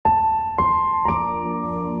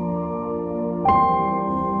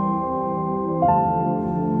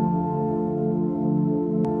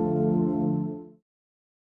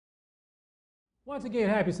Once again,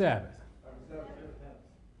 happy Sabbath.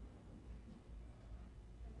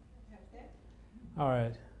 All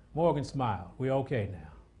right. Morgan smile. We're okay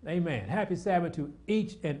now. Amen. Happy Sabbath to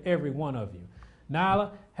each and every one of you.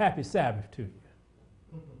 Nyla, happy Sabbath to you.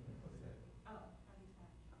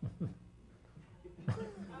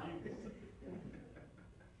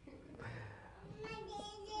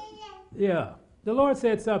 Yeah. The Lord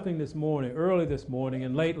said something this morning, early this morning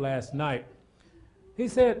and late last night. He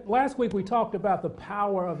said, last week we talked about the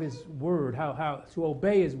power of his word, how to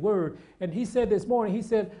obey his word. And he said this morning, he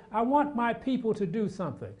said, I want my people to do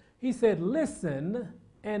something. He said, listen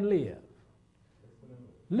and live.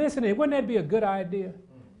 Listening, wouldn't that be a good idea?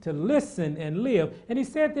 To listen and live. And he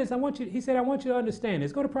said this, I want you to understand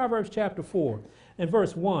this. Go to Proverbs chapter 4 and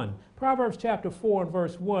verse 1. Proverbs chapter 4 and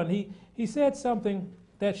verse 1. He said something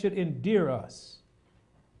that should endear us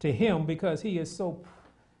to him because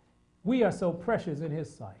we are so precious in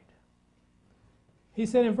his sight. He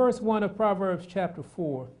said in verse 1 of Proverbs chapter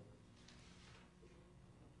 4,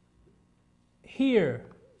 hear,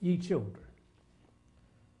 ye children,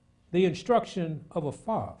 the instruction of a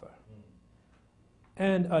father,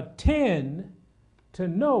 and attend to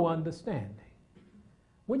know understanding.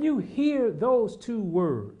 When you hear those two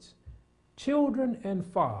words, children and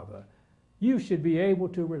father, you should be able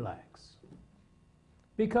to relax.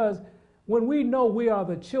 Because when we know we are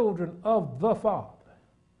the children of the Father,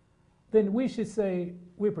 then we should say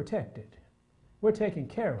we're protected. We're taken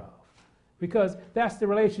care of. Because that's the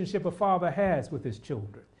relationship a father has with his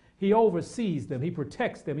children. He oversees them. He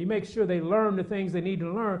protects them. He makes sure they learn the things they need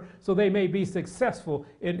to learn so they may be successful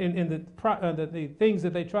in the things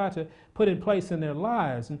that they try to put in place in their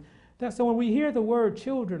lives. And so when we hear the word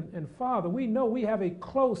children and father, we know we have a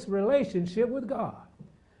close relationship with God,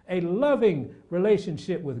 a loving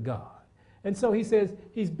relationship with God. And so he says,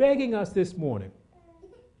 he's begging us this morning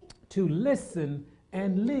to listen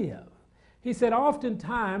and live. He said,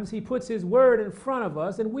 oftentimes he puts his word in front of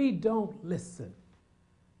us and we don't listen.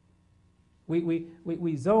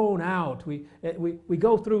 We zone out. We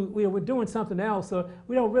go through, we're doing something else, or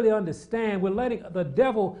we don't really understand. We're letting the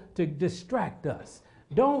devil to distract us.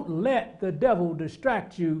 Don't let the devil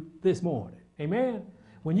distract you this morning. Amen?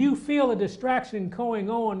 When you feel a distraction going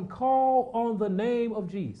on, call on the name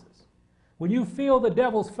of Jesus. When you feel the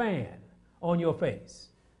devil's fan on your face,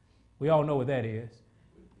 we all know what that is.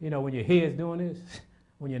 You know, when your head's doing this,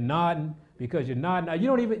 when you're nodding because you're nodding.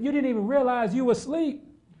 You didn't even realize you were asleep.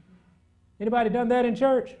 Anybody done that in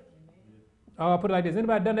church? Oh, I'll put it like this.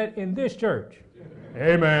 Anybody done that in this church?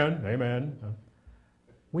 Amen. Amen.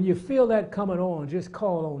 When you feel that coming on, just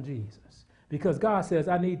call on Jesus. Because God says,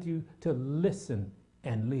 I need you to listen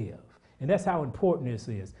and live. And that's how important this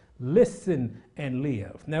is. Listen and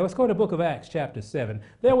live. Now let's go to the book of Acts chapter 7.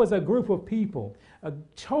 There was a group of people, a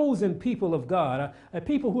chosen people of God, a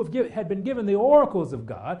people who had been given the oracles of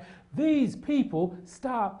God. These people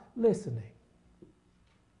stopped listening.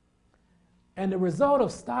 And the result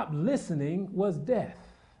of stop listening was death.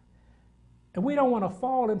 And we don't want to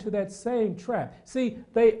fall into that same trap. See,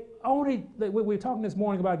 we were talking this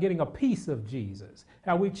morning about getting a piece of Jesus.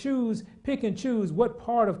 How we pick and choose what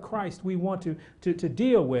part of Christ we want to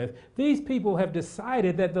deal with. These people have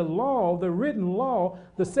decided that the law, the written law,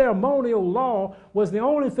 the ceremonial law was the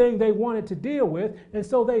only thing they wanted to deal with, and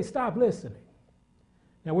so they stopped listening.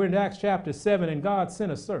 Now we're in Acts chapter 7, and God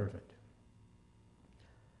sent a servant.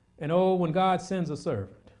 And oh, when God sends a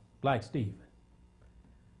servant, like Stephen.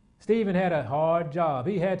 Stephen had a hard job.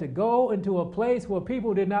 He had to go into a place where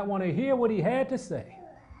people did not want to hear what he had to say.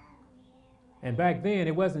 And back then,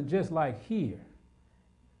 it wasn't just like here.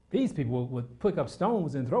 These people would pick up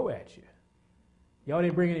stones and throw at you. Y'all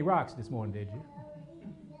didn't bring any rocks this morning, did you?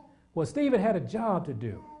 Well, Stephen had a job to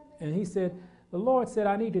do. And he said, the Lord said,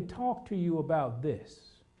 I need to talk to you about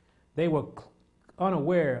this. They were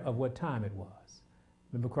unaware of what time it was.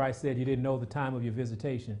 Remember Christ said you didn't know the time of your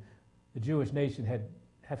visitation. The Jewish nation had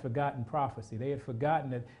forgotten prophecy. They had forgotten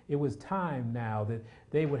that it was time now that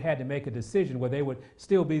they had to make a decision whether they would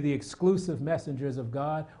still be the exclusive messengers of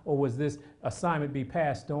God, or was this assignment be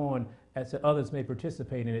passed on as others may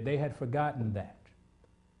participate in it. They had forgotten that.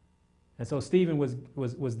 And so Stephen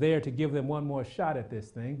was there to give them one more shot at this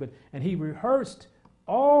thing, and he rehearsed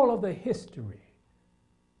all of the history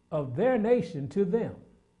of their nation to them,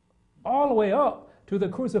 all the way up to the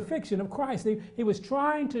crucifixion of Christ. He was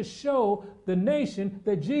trying to show the nation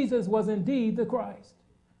that Jesus was indeed the Christ.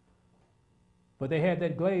 But they had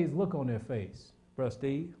that glazed look on their face, Brother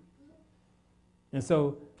Steve. And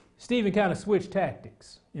so Stephen kind of switched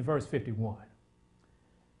tactics in verse 51.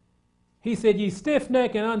 He said, ye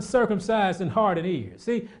stiff-necked and uncircumcised in heart and ears.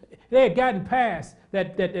 See, they had gotten past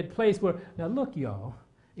that place where, now look, y'all,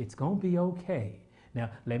 it's going to be okay. Now,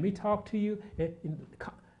 let me talk to you. They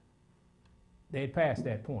had passed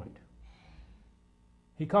that point.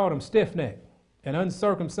 He called them stiff-necked and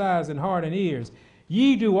uncircumcised in heart and ears.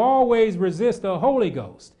 Ye do always resist the Holy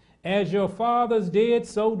Ghost. As your fathers did,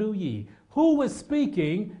 so do ye. Who was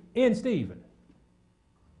speaking in Stephen?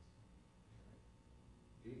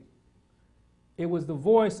 It was the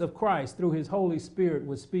voice of Christ through his Holy Spirit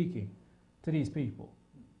was speaking to these people.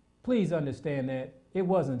 Please understand that. It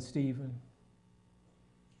wasn't Stephen.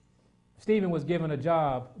 Stephen was given a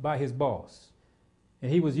job by his boss,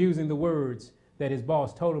 and he was using the words that his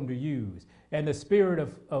boss told him to use. And the Spirit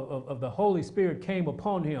of the Holy Spirit came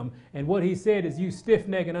upon him, and what he said is, you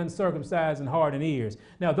stiff-necked and uncircumcised in heart and ears.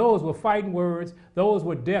 Now, those were fighting words. Those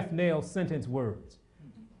were death nail sentence words.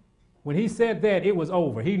 When he said that, it was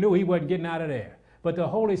over. He knew he wasn't getting out of there. But the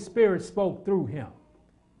Holy Spirit spoke through him.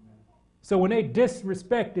 So when they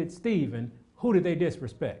disrespected Stephen, who did they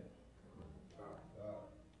disrespect?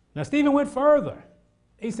 Now, Stephen went further.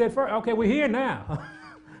 He said, okay, we're here now.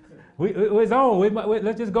 It's on.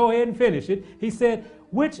 Let's just go ahead and finish it. He said,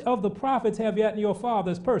 which of the prophets have yet your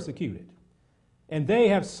fathers persecuted? And they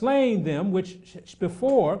have slain them which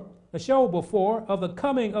showed before of the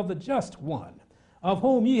coming of the just one, of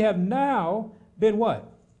whom ye have now been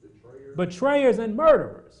what? Betrayers and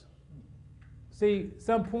murderers. See,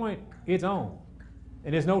 some point it's on,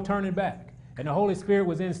 and there's no turning back. And the Holy Spirit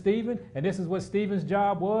was in Stephen, and this is what Stephen's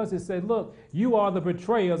job was. It said, look, you are the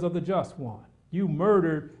betrayers of the just one. You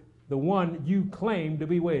murdered the one you claim to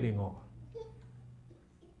be waiting on.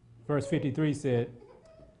 Verse 53 said,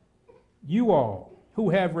 you all who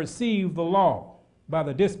have received the law by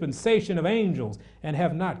the dispensation of angels and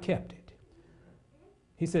have not kept it.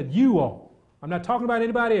 He said, you all. I'm not talking about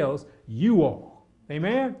anybody else. You all.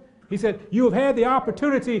 Amen? He said, you have had the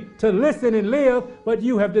opportunity to listen and live, but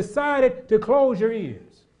you have decided to close your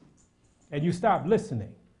ears. And you stopped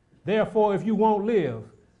listening. Therefore, if you won't live,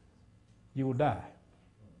 you will die.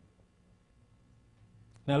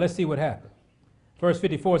 Now let's see what happened. Verse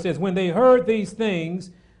 54 says, when they heard these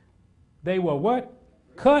things, they were what?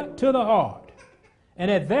 Cut to the heart. And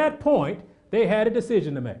at that point, they had a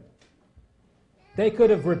decision to make. They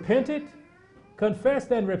could have repented,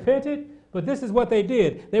 confessed and repented, but this is what they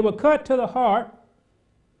did. They were cut to the heart,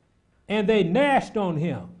 and they gnashed on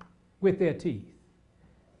him with their teeth.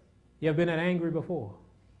 You ever been that angry before?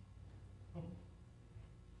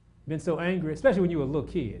 Been so angry, especially when you were a little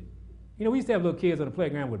kid. You know, we used to have little kids on the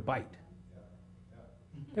playground would bite.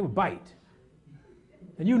 They would bite.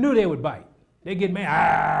 And you knew they would bite. They'd get mad.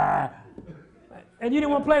 Ah! And you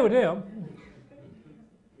didn't want to play with them.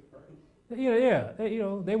 They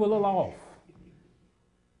were a little off.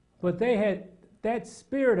 But they had, that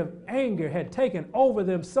spirit of anger had taken over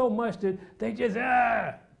them so much that they just,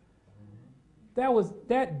 that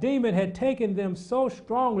demon had taken them so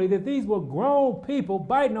strongly that these were grown people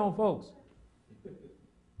biting on folks.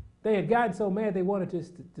 They had gotten so mad they wanted to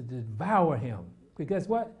devour him. Because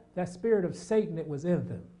what? That spirit of Satan that was in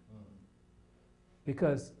them.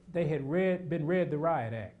 Because they had been read the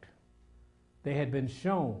riot act. They had been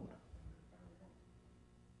shown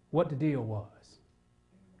what the deal was.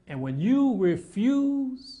 And when you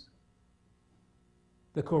refuse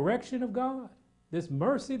the correction of God, this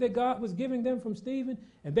mercy that God was giving them from Stephen,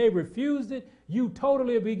 and they refused it, you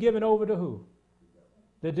totally be given over to who?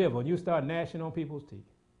 The devil. And you start gnashing on people's teeth.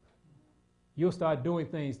 You'll start doing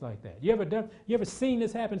things like that. You ever seen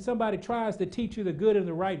this happen? Somebody tries to teach you the good and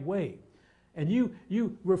the right way, and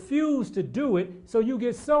you refuse to do it, so you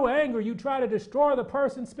get so angry you try to destroy the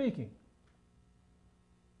person speaking.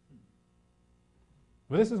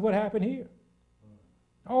 Well, this is what happened here.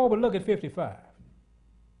 Oh, but look at 55.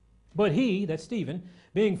 But he, that's Stephen,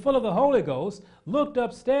 being full of the Holy Ghost, looked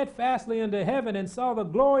up steadfastly into heaven and saw the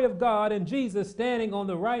glory of God and Jesus standing on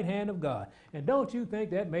the right hand of God. And don't you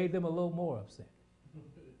think that made them a little more upset?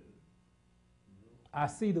 I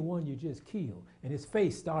see the one you just killed. And his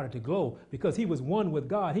face started to glow because he was one with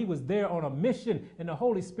God. He was there on a mission, and the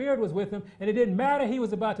Holy Spirit was with him, and it didn't matter. He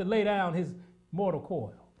was about to lay down his mortal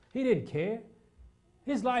coil. He didn't care.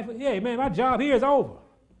 His life, yeah, man, my job here is over.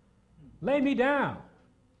 Lay me down,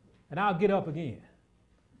 and I'll get up again.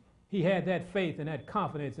 He had that faith and that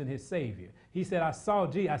confidence in his Savior. He said, I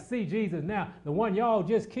see Jesus now. The one y'all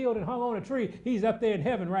just killed and hung on a tree, he's up there in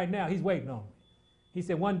heaven right now. He's waiting on me. He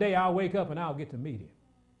said, one day I'll wake up and I'll get to meet him.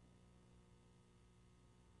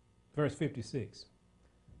 Verse 56.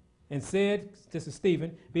 And said, this is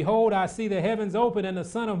Stephen, behold, I see the heavens open and the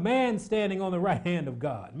Son of Man standing on the right hand of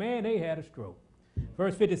God. Man, they had a stroke.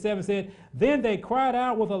 Verse 57 said, then they cried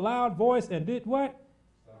out with a loud voice and did what?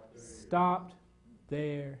 Stopped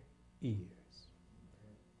their ears.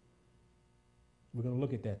 We're going to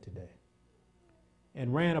look at that today.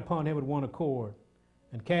 And ran upon him with one accord,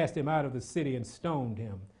 and cast him out of the city and stoned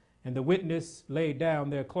him. And the witness laid down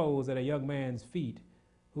their clothes at a young man's feet,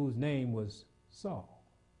 whose name was Saul.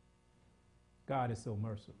 God is so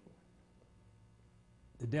merciful.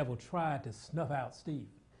 The devil tried to snuff out Stephen.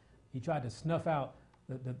 He tried to snuff out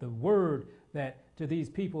the word that to these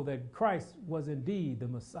people that Christ was indeed the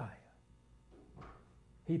Messiah.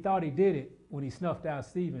 He thought he did it when he snuffed out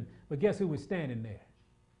Stephen, but guess who was standing there?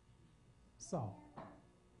 Saul.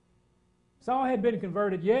 Saul hadn't been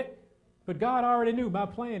converted yet, but God already knew my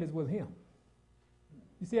plan is with him.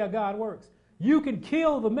 You see how God works? You can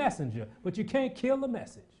kill the messenger, but you can't kill the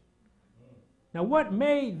message. Now, what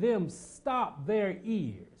made them stop their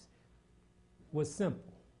ears was simple.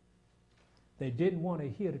 They didn't want to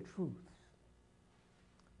hear the truth.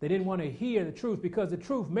 They didn't want to hear the truth because the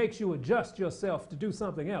truth makes you adjust yourself to do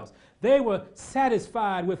something else. They were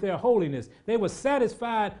satisfied with their holiness. They were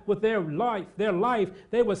satisfied with their life.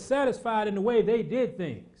 They were satisfied in the way they did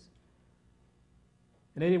things.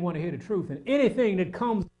 And they didn't want to hear the truth. And anything that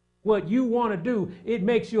comes what you want to do, it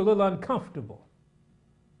makes you a little uncomfortable.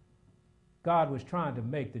 God was trying to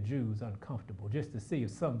make the Jews uncomfortable just to see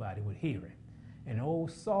if somebody would hear him. And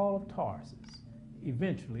old Saul of Tarsus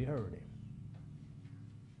eventually heard him.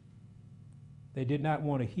 They did not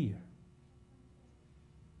want to hear.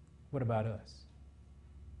 What about us?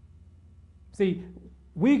 See,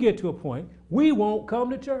 we get to a point, we won't come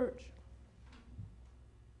to church.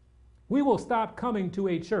 We will stop coming to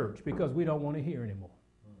a church because we don't want to hear anymore.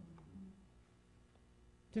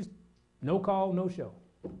 Just no call, no show.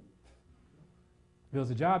 If it was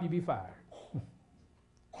a job, you'd be fired.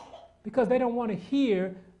 Because they don't want to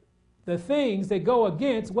hear the things that go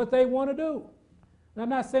against what they want to do. And I'm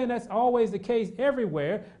not saying that's always the case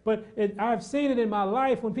everywhere, but I've seen it in my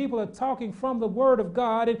life when people are talking from the Word of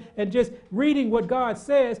God and just reading what God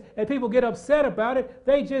says, and people get upset about it,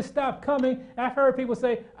 they just stop coming. I've heard people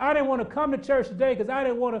say, I didn't want to come to church today because I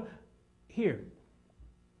didn't want to hear it,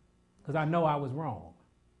 because I know I was wrong.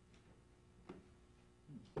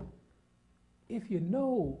 If you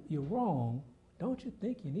know you're wrong, don't you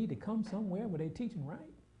think you need to come somewhere where they're teaching right?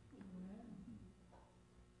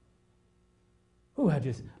 Ooh,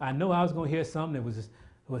 I know I was going to hear something that was just,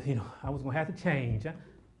 well, I was going to have to change. Huh?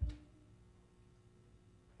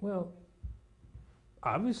 Well,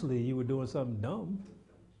 obviously you were doing something dumb.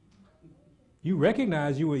 You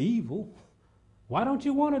recognize you were evil. Why don't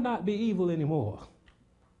you want to not be evil anymore?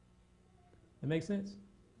 That makes sense?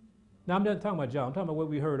 Now, I'm not talking about y'all. I'm talking about what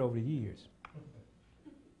we heard over the years.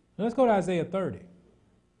 Now, let's go to Isaiah 30.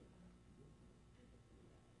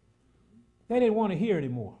 They didn't want to hear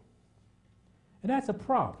anymore. And that's a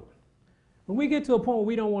problem. When we get to a point where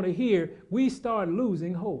we don't want to hear, we start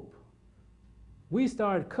losing hope. We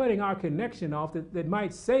start cutting our connection off that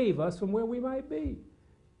might save us from where we might be.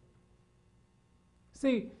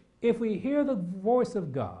 See, if we hear the voice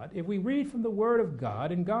of God, if we read from the Word of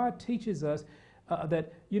God, and God teaches us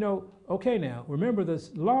that, okay, now, remember, this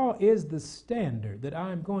law is the standard that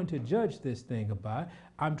I'm going to judge this thing by.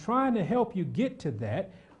 I'm trying to help you get to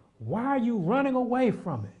that. Why are you running away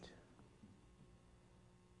from it?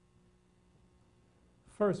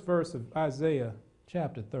 First verse of Isaiah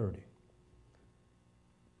chapter 30.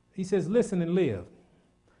 He says, listen and live.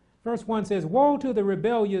 Verse 1 says, woe to the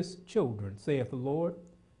rebellious children, saith the Lord,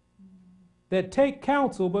 that take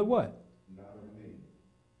counsel, but what? Not of me.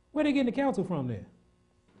 Where are they getting the counsel from there?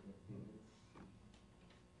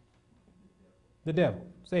 The devil,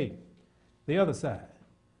 Satan, the other side.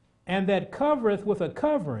 And that covereth with a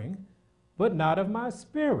covering, but not of my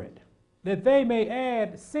spirit, that they may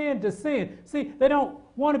add sin to sin. See, they don't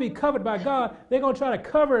want to be covered by God. They're going to try to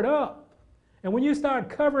cover it up. And when you start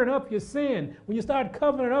covering up your sin, when you start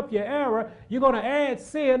covering up your error, you're going to add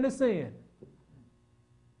sin to sin.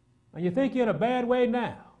 And you think you're in a bad way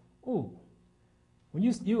now. Ooh. When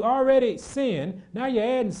you already sin, now you're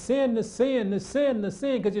adding sin to sin to sin to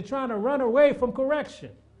sin because you're trying to run away from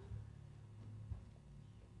correction.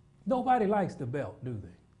 Nobody likes the belt, do they?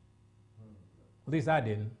 At least I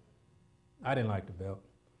didn't. I didn't like the belt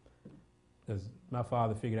because my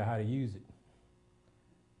father figured out how to use it.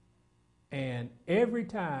 And every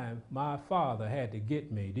time my father had to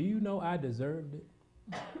get me, do you know I deserved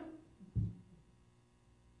it?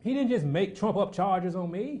 He didn't just trump up charges on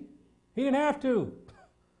me. He didn't have to.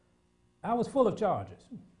 I was full of charges.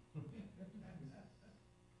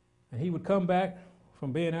 And he would come back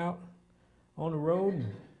from being out on the road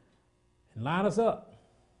and line us up.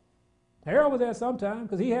 Harold was there sometime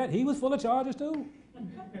because he was full of charges too.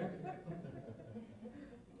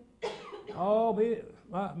 Oh,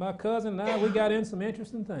 my cousin and I, we got in some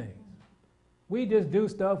interesting things. We just do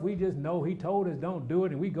stuff we just know he told us don't do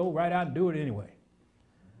it, and we go right out and do it anyway.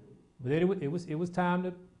 But it was time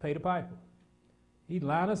to pay the piper. He'd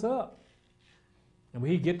line us up, and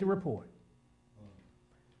we'd get the report.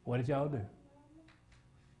 What did y'all do?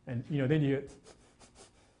 And then you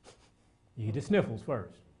get the sniffles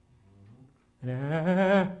first,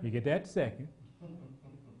 and you get that second.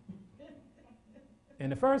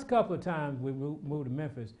 And the first couple of times we moved to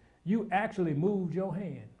Memphis, you actually moved your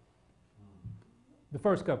hand. The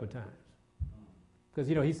first couple of times. Because,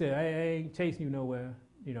 he said, I ain't chasing you nowhere,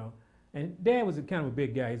 And Dad was kind of a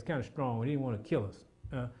big guy. He's kind of strong. He didn't want to kill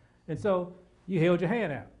us. And so you held your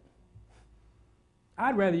hand out.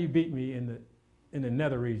 I'd rather you beat me in the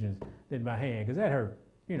nether regions than my hand, because that hurt,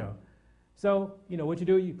 So, what you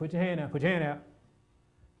do, you put your hand out.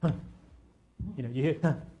 You hit,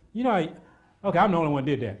 okay, I'm the only one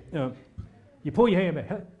who did that. You pull your hand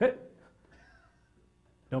back.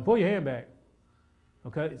 Don't pull your hand back.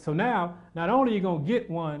 Okay, so now, not only are you going to get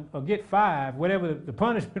 1 or get 5, whatever the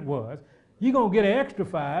punishment was, you're going to get an extra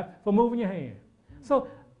 5 for moving your hand. So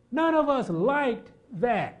none of us liked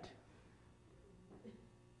that.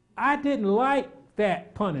 I didn't like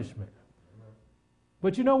that punishment.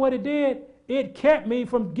 But you know what it did? It kept me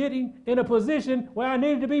from getting in a position where I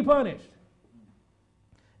needed to be punished.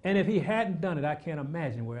 And if he hadn't done it, I can't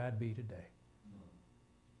imagine where I'd be today.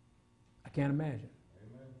 I can't imagine.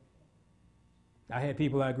 I had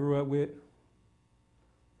people I grew up with,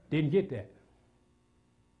 didn't get that.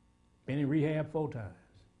 Been in rehab 4 times.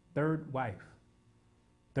 3rd wife,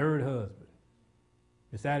 3rd husband.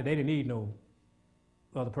 Decided they didn't need no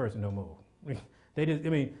other person no more. They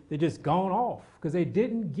just gone off because they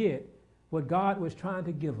didn't get what God was trying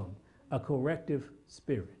to give them, a corrective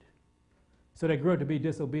spirit. So they grew up to be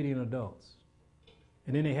disobedient adults.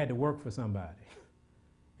 And then they had to work for somebody.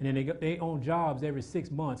 And then they own jobs every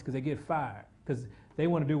 6 months because they get fired, because they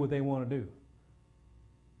want to do what they want to do.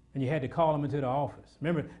 And you had to call them into the office.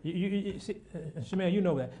 Remember, Shamel, you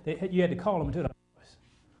know that. You had to call them into the office.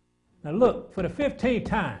 Now look, for the 15th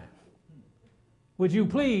time, would you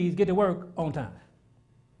please get to work on time?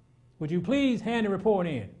 Would you please hand the report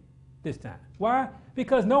in this time? Why?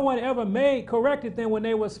 Because no one ever corrected them when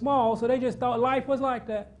they were small, so they just thought life was like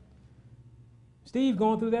that. Steve's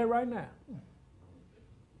going through that right now.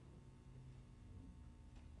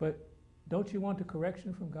 But don't you want the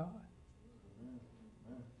correction from God?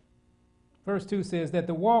 Verse 2 says that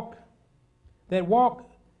walk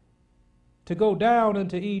to go down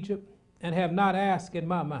into Egypt and have not asked in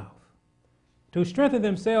my mouth, to strengthen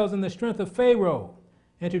themselves in the strength of Pharaoh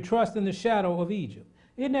and to trust in the shadow of Egypt.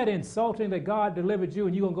 Isn't that insulting that God delivered you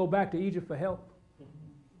and you're going to go back to Egypt for help?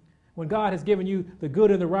 When God has given you the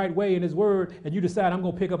good and the right way in his word, and you decide, I'm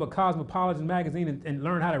going to pick up a Cosmopolitan magazine and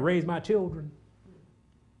learn how to raise my children.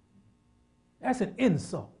 That's an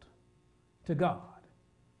insult to God.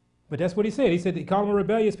 But that's what he said. He said they call them a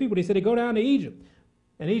rebellious people. He said they go down to Egypt.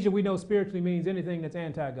 And Egypt, we know spiritually means anything that's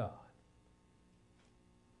anti-God.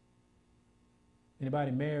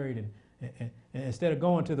 Anybody married and instead of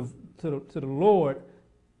going to the Lord,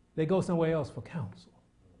 they go somewhere else for counsel.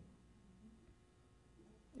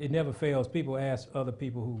 It never fails. People ask other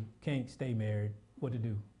people who can't stay married what to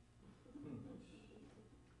do.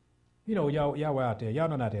 Y'all were out there. Y'all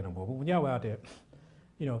not out there no more. But when y'all were out there,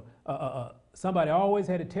 somebody always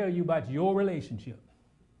had to tell you about your relationship.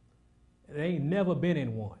 They ain't never been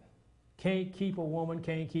in one. Can't keep a woman,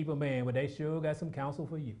 can't keep a man, but they sure got some counsel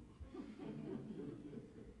for you.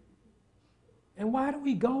 And why do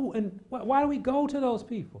we go to those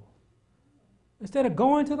people instead of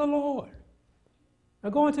going to the Lord? Now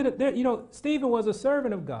going to Stephen was a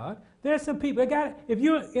servant of God. There's some people if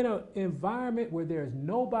you're in an environment where there's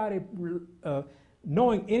nobody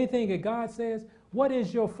knowing anything that God says, what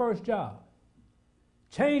is your first job?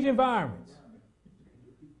 Change environments.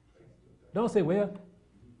 Don't say, well,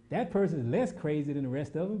 that person is less crazy than the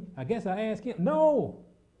rest of them. I guess I ask him. No.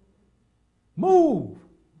 Move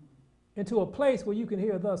into a place where you can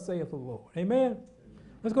hear thus saith the Lord. Amen?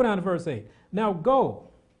 Let's go down to verse 8. Now go,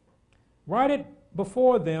 write it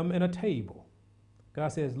before them in a table. God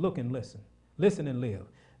says, look and listen. Listen and live.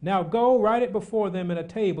 Now go, write it before them in a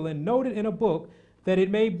table and note it in a book, that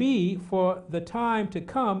it may be for the time to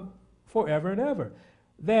come forever and ever.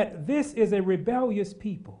 That this is a rebellious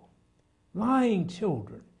people, lying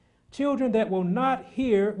children, children that will not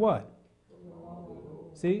hear what?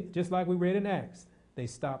 See, just like we read in Acts, they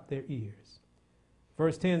stopped their ears.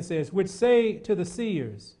 Verse 10 says, which say to the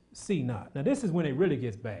seers, see not. Now this is when it really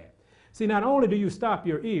gets bad. See, not only do you stop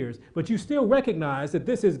your ears, but you still recognize that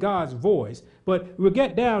this is God's voice. But we'll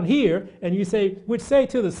get down here and you say, which say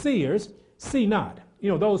to the seers, see not.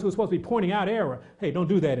 You know, those who are supposed to be pointing out error. Hey, don't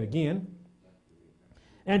do that again.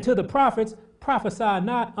 And to the prophets, prophesy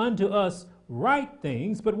not unto us right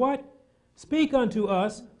things, but what? Speak unto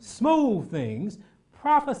us smooth things,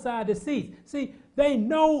 prophesy deceit. See, they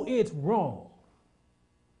know it's wrong.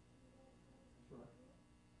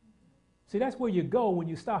 See, that's where you go when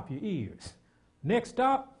you stop your ears. Next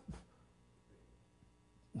stop,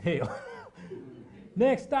 hell.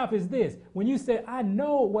 Next stop is this. When you say, I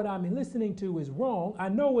know what I'm listening to is wrong, I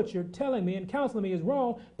know what you're telling me and counseling me is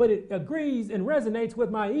wrong, but it agrees and resonates with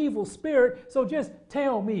my evil spirit, so just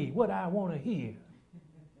tell me what I want to hear.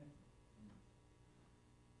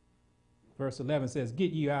 Verse 11 says,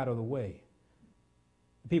 get you out of the way.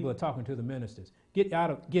 The people are talking to the ministers. Get out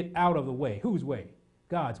of the way. Whose way?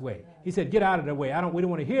 God's way. He said, get out of the way. We don't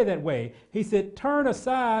want to hear that way. He said, turn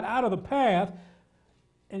aside out of the path.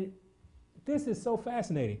 And this is so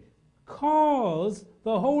fascinating. Cause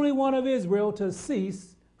the Holy One of Israel to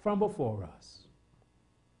cease from before us.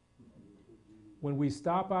 When we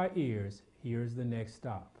stop our ears, here's the next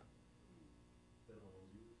stop.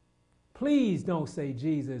 Please don't say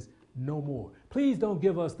Jesus no more. Please don't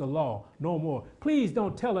give us the law no more. Please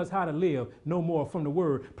don't tell us how to live no more from the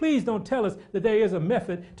word. Please don't tell us that there is a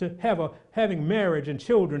method to having marriage and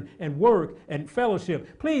children and work and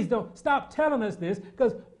fellowship. Please don't stop telling us this,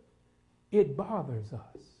 because it bothers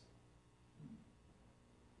us.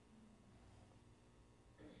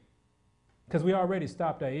 Because we already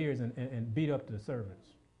stopped our ears and beat up the servants.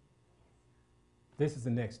 This is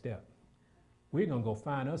the next step. We're going to go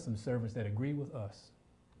find us some servants that agree with us.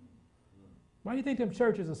 Why do you think them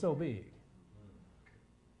churches are so big?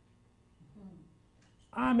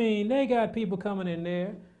 I mean, they got people coming in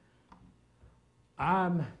there.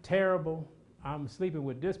 I'm terrible. I'm sleeping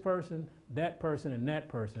with this person, and that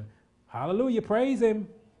person. Hallelujah, praise him.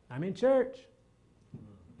 I'm in church.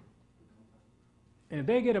 And if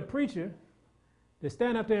they get a preacher that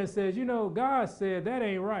stand up there and says, you know, God said that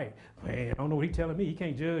ain't right. Man, I don't know what he's telling me. He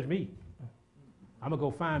can't judge me. I'm going to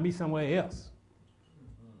go find me somewhere else.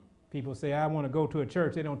 People say, I want to go to a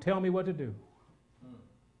church. They don't tell me what to do.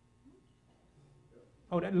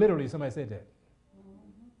 Oh, that literally somebody said that.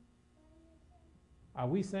 Are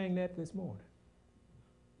we saying that this morning?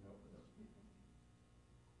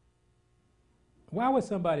 Why would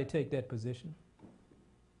somebody take that position?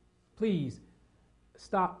 Please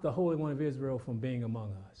stop the Holy One of Israel from being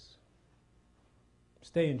among us.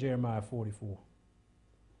 Stay in Jeremiah 44.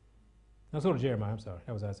 Let's go to Jeremiah. I'm sorry.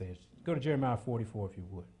 That was Isaiah. Go to Jeremiah 44 if you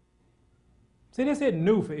would. See, this isn't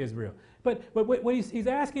new for Israel. But what he's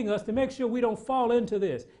asking us to make sure we don't fall into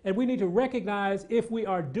this. And we need to recognize if we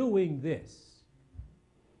are doing this.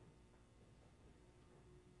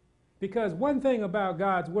 Because one thing about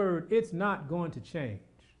God's word, it's not going to change.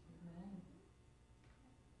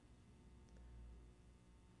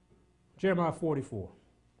 Jeremiah 44.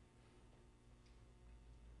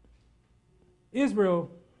 Israel,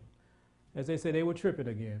 as they say, they were tripping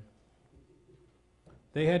again.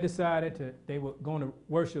 They had decided they were going to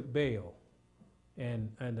worship Baal and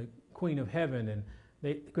the Queen of Heaven. And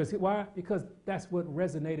why? Because that's what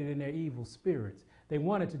resonated in their evil spirits. They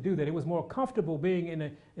wanted to do that. It was more comfortable being in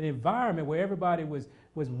an environment where everybody was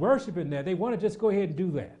worshiping that. They wanted to just go ahead and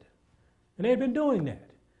do that. And they had been doing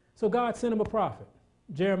that. So God sent them a prophet,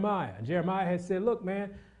 Jeremiah. And Jeremiah had said, look,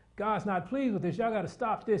 man, God's not pleased with this. Y'all got to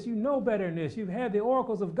stop this. You know better than this. You've had the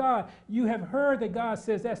oracles of God. You have heard that God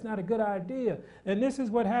says that's not a good idea. And this is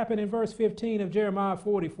what happened in verse 15 of Jeremiah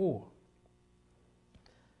 44.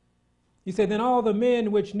 He said, then all the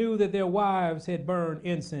men which knew that their wives had burned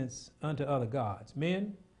incense unto other gods.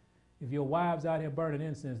 Men, if your wives out here burning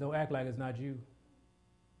incense, don't act like it's not you.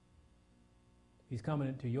 He's coming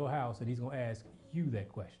into your house and he's going to ask you that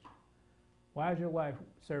question. Why is your wife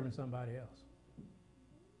serving somebody else?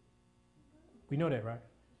 We know that, right?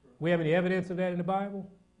 We have any evidence of that in the Bible?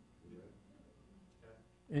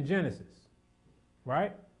 In Genesis,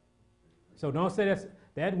 right? So don't say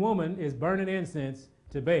that woman is burning incense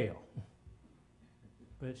to Baal,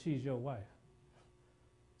 but she's your wife.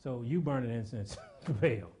 So you burning incense to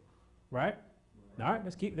Baal, right? All right,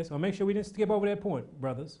 let's make sure we didn't skip over that point,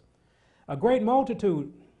 brothers. A great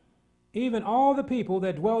multitude, even all the people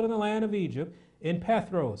that dwelt in the land of Egypt, in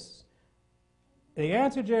Pathros, they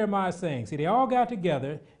answered Jeremiah saying, see, they all got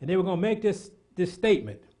together and they were going to make this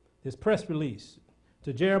statement, this press release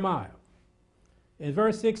to Jeremiah. In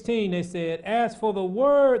verse 16, they said, as for the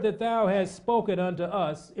word that thou hast spoken unto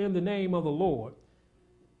us in the name of the Lord,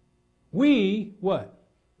 we, what?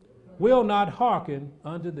 Will not hearken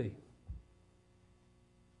unto thee.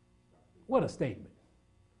 What a statement.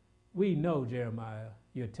 We know, Jeremiah,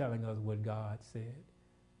 you're telling us what God said.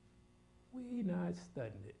 We're not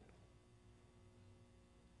studying it.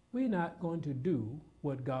 We're not going to do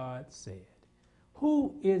what God said.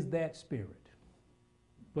 Who is that spirit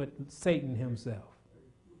but Satan himself?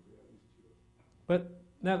 But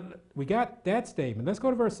now we got that statement. Let's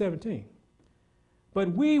go to verse 17.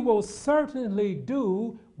 But we will certainly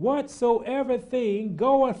do whatsoever thing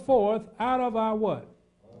goeth forth out of our what?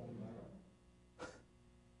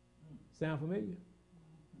 Sound familiar?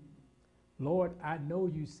 Lord, I know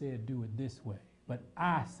you said do it this way, but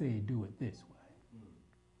I say do it this way.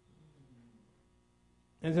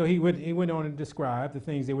 And so he went on to describe the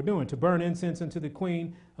things they were doing, to burn incense unto the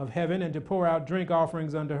queen of heaven and to pour out drink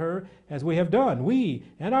offerings unto her, as we have done, we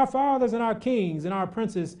and our fathers and our kings and our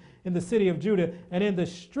princes in the city of Judah and in the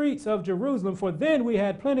streets of Jerusalem, for then we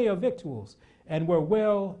had plenty of victuals and were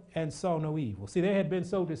well and saw no evil. See, they had been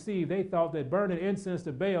so deceived, they thought that burning incense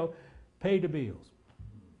to Baal paid the bills.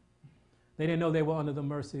 They didn't know they were under the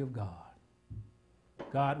mercy of God.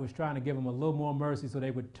 God was trying to give them a little more mercy so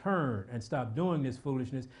they would turn and stop doing this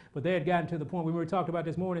foolishness. But they had gotten to the point, we talked about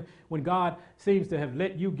this morning, when God seems to have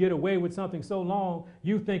let you get away with something so long,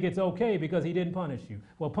 you think it's okay because he didn't punish you.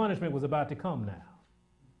 Well, punishment was about to come now.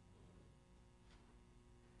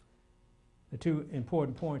 The two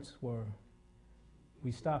important points were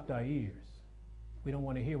we stopped our ears. We don't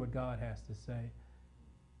want to hear what God has to say.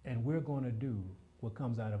 And we're going to do what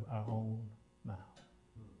comes out of our own mouth.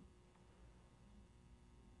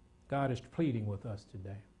 God is pleading with us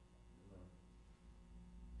today.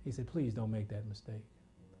 He said, please don't make that mistake.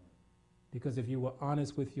 Because if you were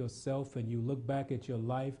honest with yourself and you look back at your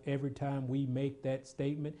life, every time we make that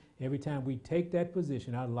statement, every time we take that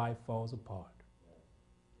position, our life falls apart.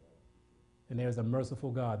 And there's a merciful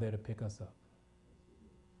God there to pick us up.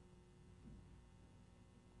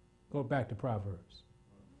 Go back to Proverbs.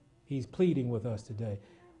 He's pleading with us today.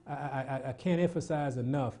 I can't emphasize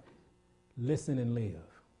enough, listen and live.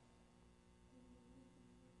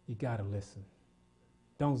 You got to listen.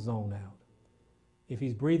 Don't zone out. If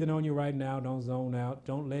he's breathing on you right now, don't zone out.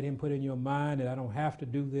 Don't let him put in your mind that I don't have to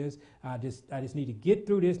do this. I just need to get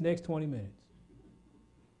through this next 20 minutes.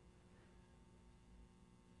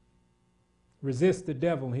 Resist the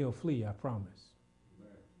devil and he'll flee, I promise.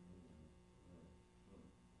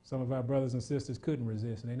 Some of our brothers and sisters couldn't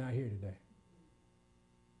resist, and they're not here today.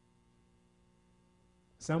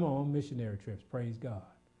 Some are on missionary trips, praise God.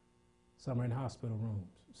 Some are in hospital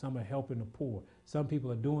rooms. Some are helping the poor. Some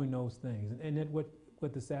people are doing those things. And isn't that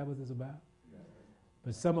what the Sabbath is about? Yeah.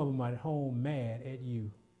 But some of them are at home mad at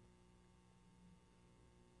you.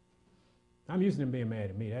 I'm used to them being mad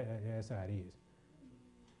at me. That's how it is.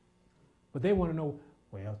 But they want to know,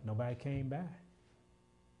 well, nobody came by.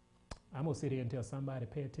 I'm going to sit here and tell somebody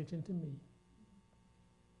to pay attention to me.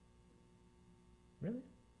 Really?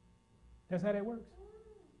 That's how that works.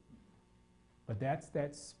 But that's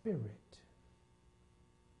that spirit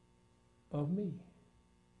of me.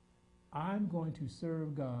 I'm going to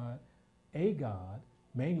serve God, a God,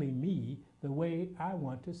 mainly me, the way I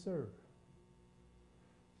want to serve.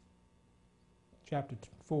 Chapter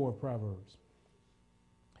 4 of Proverbs.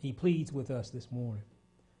 He pleads with us this morning.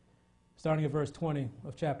 Starting at verse 20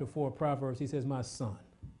 of chapter 4 of Proverbs, he says, my son,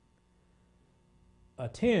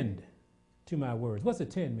 attend to my words. What's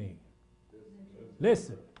attend mean?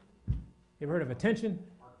 Listen. You ever heard of attention?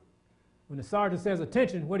 When the sergeant says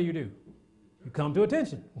attention, what do? You come to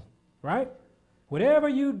attention, right? Whatever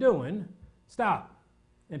you're doing, stop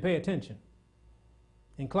and pay attention.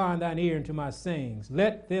 Incline thine ear unto my sayings.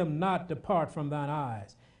 Let them not depart from thine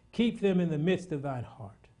eyes. Keep them in the midst of thine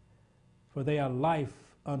heart. For they are life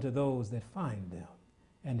unto those that find them,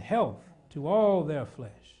 and health to all their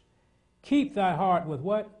flesh. Keep thy heart with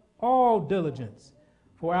what? All diligence,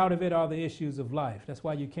 for out of it are the issues of life. That's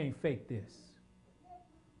why you can't fake this.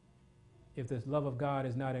 If the love of God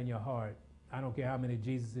is not in your heart, I don't care how many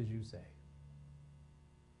Jesuses you say,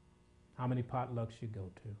 how many potlucks you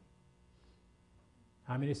go to,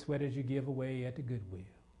 how many sweaters you give away at the Goodwill.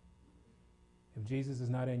 If Jesus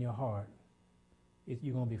is not in your heart,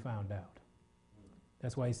 you're going to be found out.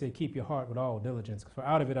 That's why he said, keep your heart with all diligence, for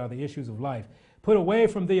out of it are the issues of life. Put away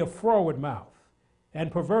from thee a froward mouth,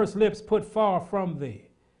 and perverse lips put far from thee.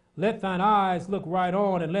 Let thine eyes look right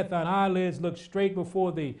on, and let thine eyelids look straight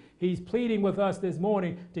before thee. He's pleading with us this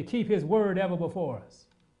morning to keep his word ever before us.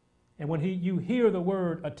 And when you hear the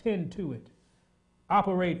word, attend to it.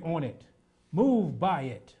 Operate on it. Move by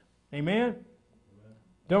it. Amen? Amen.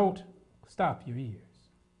 Don't stop your ears.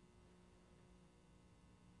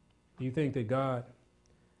 Do you think that God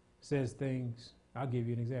says things I'll give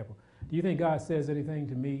you an example. Do you think God says anything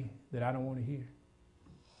to me that I don't want to hear?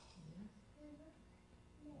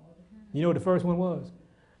 You know what the first one was?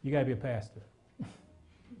 You got to be a pastor.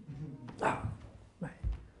 Oh, man.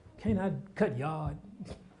 Can't I cut yard?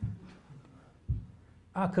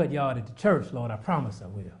 I'll cut yard at the church, Lord. I promise I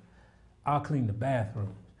will. I'll clean the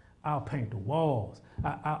bathrooms. I'll paint the walls.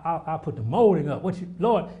 I'll put the molding up.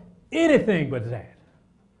 Lord, anything but that.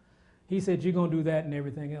 He said, you're going to do that and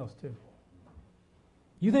everything else too.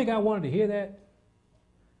 You think I wanted to hear that?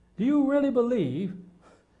 Do you really believe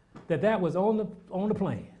that that was on the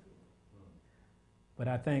plan? But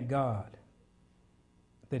I thank God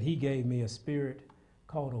that he gave me a spirit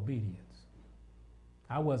called obedience.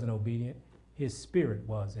 I wasn't obedient. His spirit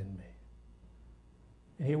was in me.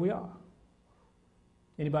 And here we are.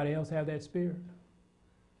 Anybody else have that spirit?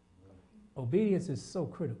 Obedience is so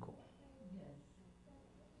critical.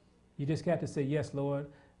 You just got to say, yes, Lord,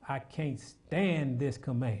 I can't stand this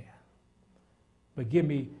command. But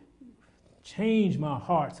change my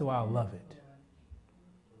heart so I'll love it.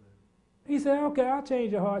 He said, okay, I'll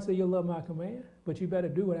change your heart so you'll love my command, but you better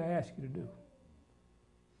do what I ask you to do.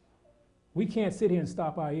 We can't sit here and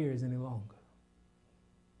stop our ears any longer.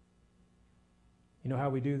 You know how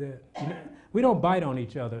we do that? We don't bite on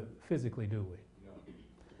each other physically, do we? No.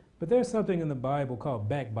 But there's something in the Bible called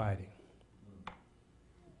backbiting,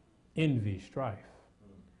 envy, strife.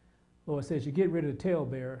 Lord says you get rid of the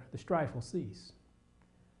talebearer, the strife will cease.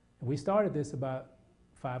 And we started this about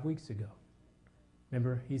 5 weeks ago.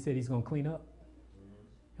 Remember, he said he's going to clean up.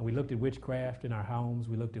 And we looked at witchcraft in our homes.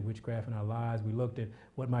 We looked at witchcraft in our lives. We looked at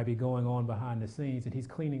what might be going on behind the scenes, and he's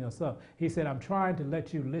cleaning us up. He said, I'm trying to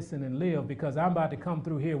let you listen and live because I'm about to come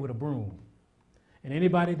through here with a broom. And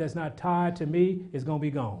anybody that's not tied to me is going to be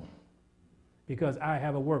gone because I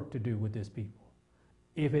have a work to do with this people.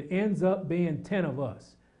 If it ends up being 10 of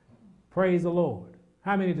us, praise the Lord.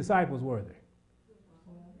 How many disciples were there?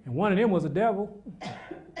 And one of them was a devil.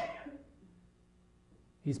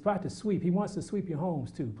 He's about to sweep. He wants to sweep your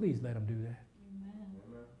homes too. Please let him do that.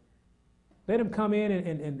 Amen. Let him come in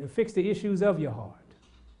and fix the issues of your heart.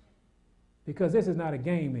 Because this is not a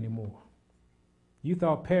game anymore. You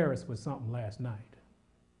thought Paris was something last night.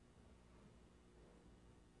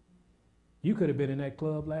 You could have been in that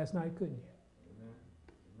club last night, couldn't you? Amen.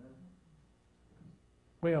 Amen.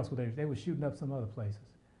 Where else were they? They were shooting up some other places.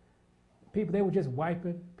 People, they were just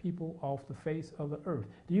wiping people off the face of the earth.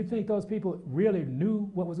 Do you think those people really knew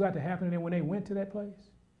what was about to happen to them when they went to that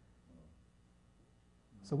place?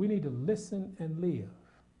 So we need to listen and live.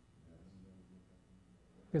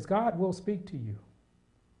 Because God will speak to you.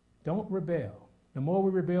 Don't rebel. The more we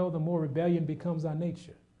rebel, the more rebellion becomes our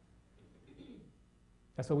nature.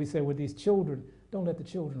 That's what we say with these children. Don't let the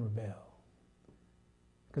children rebel.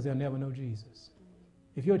 Because they'll never know Jesus.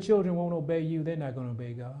 If your children won't obey you, they're not going to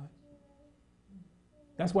obey God.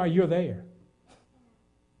 That's why you're there.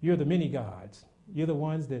 You're the mini gods. You're the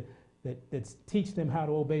ones that teach them how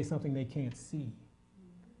to obey something they can't see.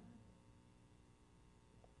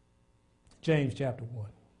 James chapter 1.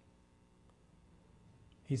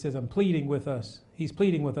 He says, I'm pleading with us. He's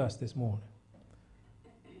pleading with us this morning.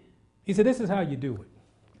 He said, this is how you do it.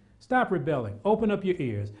 Stop rebelling. Open up your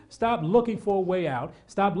ears. Stop looking for a way out.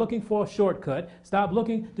 Stop looking for a shortcut. Stop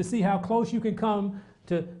looking to see how close you can come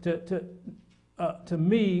to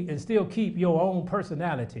me and still keep your own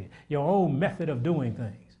personality, your own method of doing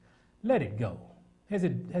things. Let it go. Has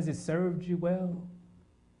it served you well?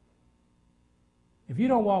 If you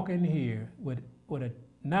don't walk in here with a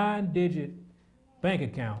 9-digit bank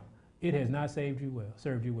account, it has not served you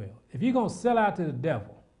well. If you're going to sell out to the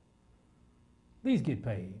devil, please get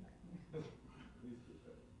paid.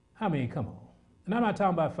 I mean, come on. And I'm not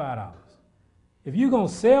talking about $5. If you're going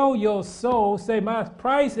to sell your soul, say my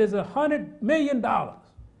price is $100 million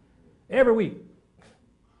every week.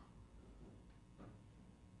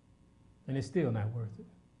 And it's still not worth it.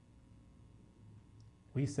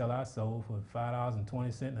 We sell our soul for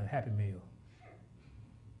 $5.20 and a Happy Meal.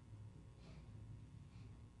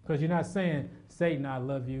 Because you're not saying, Satan, I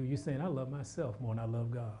love you. You're saying, I love myself more than I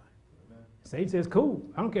love God. Amen. Satan says, cool.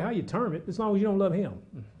 I don't care how you term it, as long as you don't love him.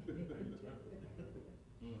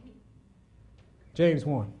 James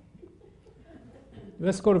 1.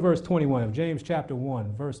 Let's go to verse 21 of James chapter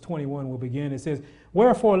 1. Verse 21 will begin. It says,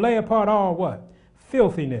 wherefore lay apart all what?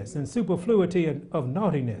 Filthiness and superfluity of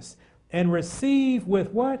naughtiness, and receive with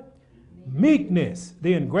what? Meekness,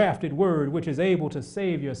 the engrafted word, which is able to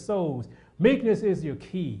save your souls. Meekness is your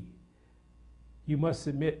key. You must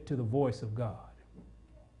submit to the voice of God.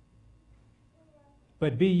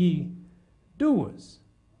 But be ye doers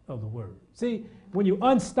of the word. See, when you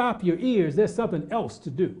unstop your ears, there's something else to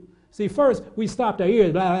do. See, first we stopped our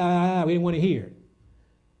ears, blah, blah, blah, blah, we didn't want to hear it.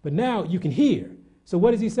 But now you can hear. So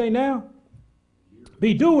what does he say now?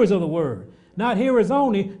 Be doers of the word, not hearers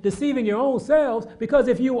only, deceiving your own selves, because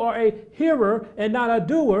if you are a hearer and not a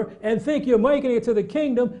doer and think you're making it to the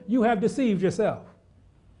kingdom, you have deceived yourself.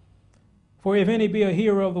 For if any be a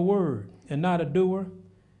hearer of the word and not a doer,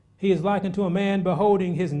 he is likened to a man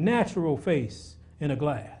beholding his natural face in a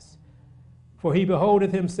glass. For he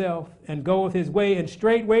beholdeth himself and goeth his way, and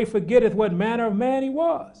straightway forgetteth what manner of man he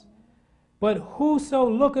was. But whoso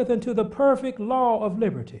looketh into the perfect law of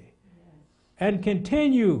liberty, and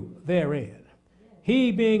continue therein,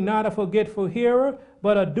 he being not a forgetful hearer,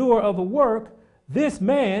 but a doer of the work, this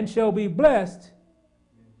man shall be blessed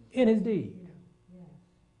in his deed.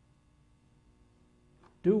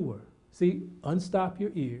 Doer. See, unstop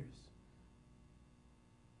your ears.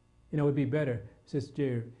 You know, it'd be better, Sister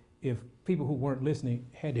Jerry, if people who weren't listening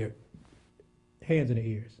had their hands in their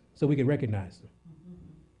ears so we could recognize them.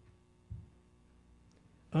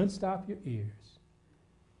 Unstop your ears.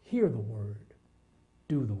 Hear the word.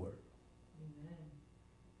 Do the word.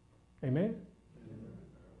 Amen? Amen?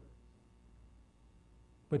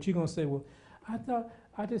 But you're going to say, well, I thought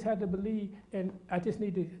I just had to believe and I just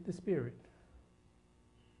need the Spirit.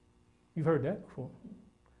 You've heard that before.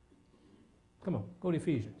 Come on, go to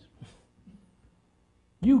Ephesians.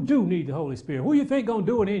 You do need the Holy Spirit. Who you think going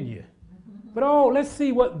to do it in you? But let's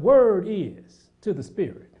see what word is to the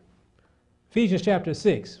Spirit. Ephesians chapter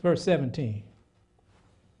 6, verse 17.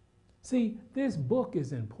 See, this book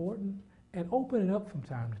is important, and open it up from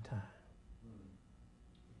time to time.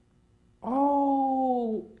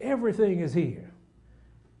 Everything is here.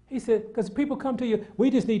 He said, because people come to you, we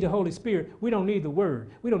just need the Holy Spirit. We don't need the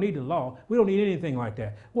word. We don't need the law. We don't need anything like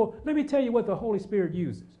that. Well, let me tell you what the Holy Spirit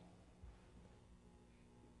uses.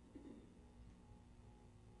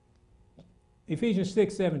 Ephesians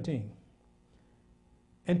 6:17.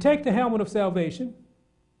 And take the helmet of salvation.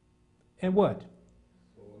 And what?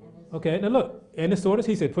 Okay, now look. And the sword is,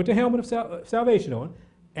 he said, put the helmet of salvation on.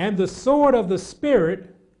 And the sword of the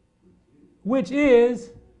Spirit, which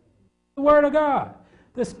is the word of God.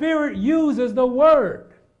 The Spirit uses the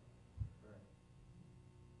word.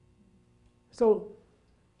 So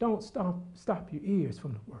don't stop your ears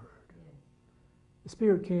from the word. The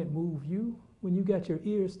Spirit can't move you when you got your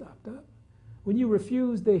ears stopped up. When you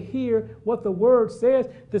refuse to hear what the word says,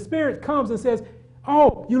 the Spirit comes and says,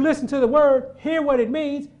 oh, you listen to the word, hear what it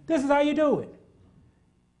means, this is how you do it.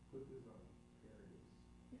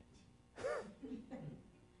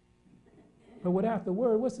 But without the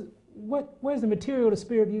word, where's the material the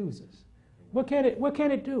Spirit uses? What can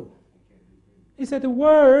it do? He said the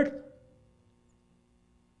word,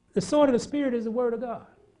 the sword of the Spirit is the word of God.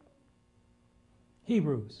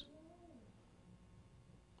 Hebrews.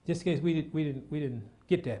 Just in case we didn't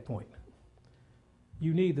get that point.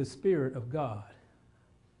 You need the Spirit of God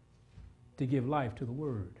to give life to the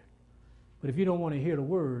word. But if you don't want to hear the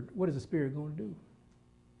word, what is the Spirit going to do?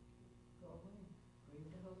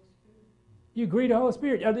 You grieve the Holy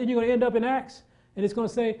Spirit. Then you're going to end up in Acts, and it's going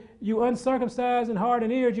to say, you uncircumcised in heart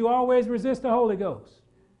and ears, you always resist the Holy Ghost.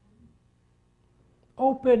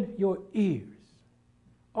 Open your ears.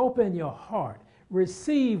 Open your heart.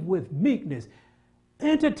 Receive with meekness.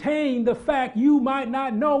 Entertain the fact you might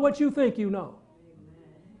not know what you think you know.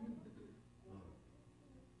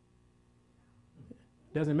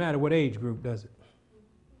 Doesn't matter what age group, does it?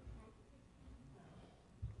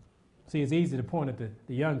 See, it's easy to point at the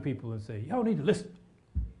young people and say, y'all need to listen.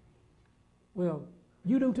 Well,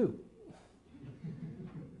 you do too.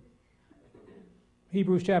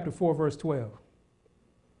 Hebrews chapter 4, verse 12.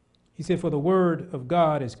 He said, for the word of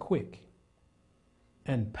God is quick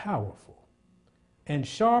and powerful and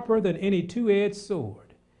sharper than any two-edged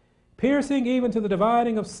sword, piercing even to the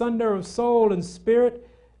dividing of sunder of soul and spirit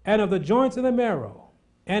and of the joints of the marrow,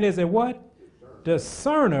 and is a what?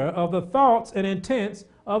 Discerner of the thoughts and intents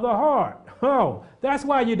of the heart. Oh, that's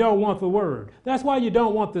why you don't want the word. That's why you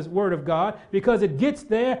don't want this word of God, because it gets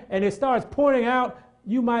there and it starts pointing out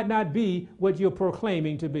you might not be what you're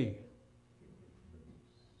proclaiming to be.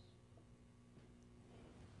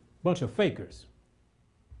 Bunch of fakers.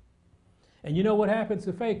 And you know what happens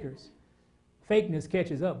to fakers? Fakeness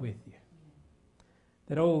catches up with you.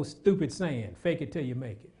 That old stupid saying, fake it till you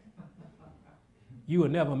make it. You will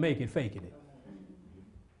never make it faking it.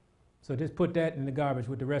 So just put that in the garbage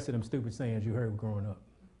with the rest of them stupid sayings you heard growing up.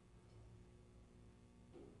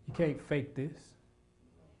 You can't fake this.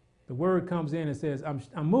 The word comes in and says, I'm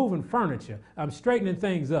moving furniture. I'm straightening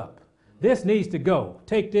things up. This needs to go.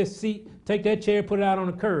 Take this seat, take that chair, put it out on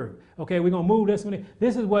the curb. Okay, we're going to move this one.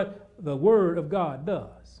 This is what the word of God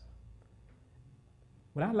does.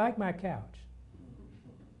 But I like my couch.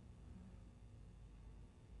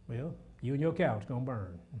 Well, you and your couch gonna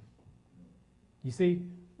burn. You see?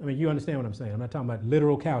 I mean, you understand what I'm saying. I'm not talking about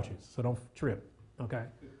literal couches, so don't trip, okay?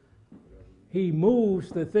 He moves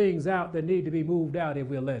the things out that need to be moved out if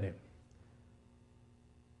we'll let him.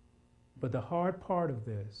 But the hard part of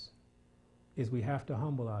this is we have to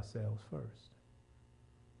humble ourselves first.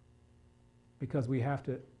 Because we have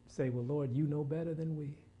to say, well, Lord, you know better than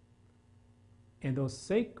we. And those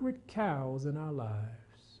sacred cows in our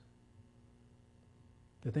lives,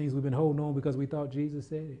 the things we've been holding on because we thought Jesus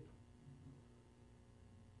said it,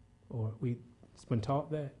 or we've been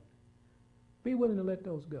taught that, be willing to let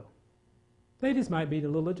those go. They just might need a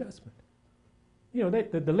little adjustment. You know,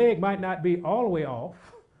 the leg might not be all the way off.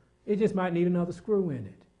 It just might need another screw in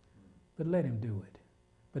it. But let him do it.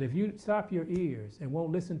 But if you stop your ears and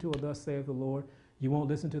won't listen to a thus saith the Lord, you won't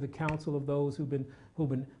listen to the counsel of those who've been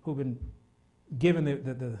given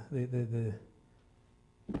the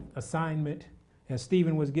assignment as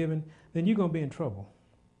Stephen was given, then you're going to be in trouble.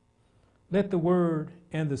 Let the word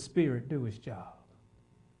and the spirit do its job.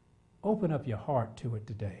 Open up your heart to it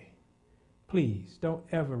today. Please don't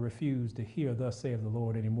ever refuse to hear thus saith the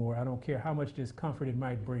Lord anymore. I don't care how much discomfort it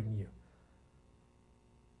might bring you.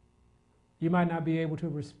 You might not be able to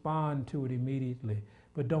respond to it immediately,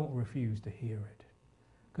 but don't refuse to hear it.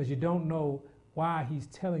 Because you don't know why he's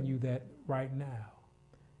telling you that right now.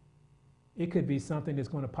 It could be something that's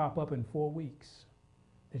going to pop up in 4 weeks,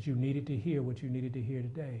 that you needed to hear what you needed to hear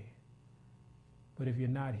today. But if you're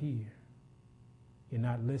not here, you're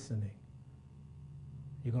not listening,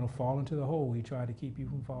 you're going to fall into the hole he tried to keep you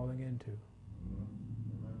from falling into.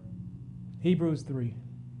 Hebrews 5.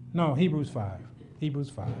 Hebrews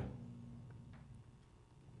 5.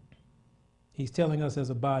 He's telling us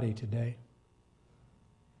as a body today.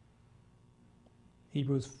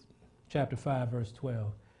 Hebrews chapter 5, verse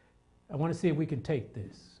 12. I want to see if we can take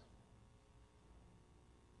this.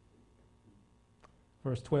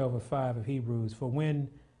 Verse 12 of 5 of Hebrews. For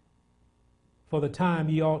the time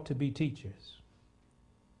ye ought to be teachers.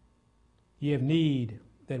 Ye have need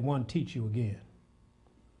that one teach you again,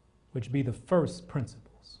 which be the first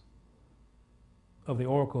principles of the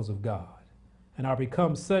oracles of God, and are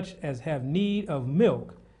become such as have need of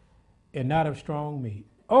milk and not of strong meat.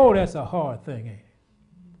 Oh, that's a hard thing, ain't it?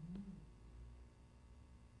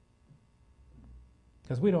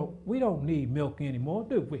 Because we don't need milk anymore,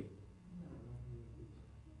 do we?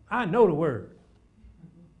 I know the word,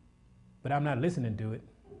 but I'm not listening to it.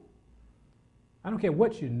 I don't care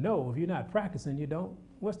what you know. If you're not practicing, you don't.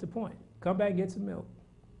 What's the point? Come back and get some milk.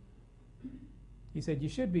 He said, you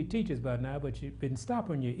should be teachers by now, but you've been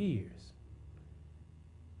stopping your ears.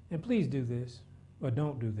 And please do this, or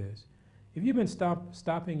don't do this. If you've been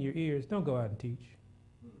stopping your ears, don't go out and teach.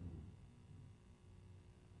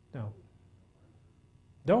 Don't.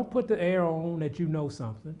 Don't put the air on that you know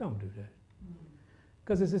something. Don't do that.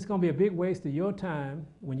 Because it's just going to be a big waste of your time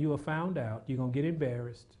when you are found out. You're going to get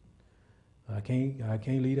embarrassed. I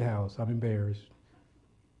can't leave the house. I'm embarrassed.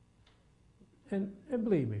 And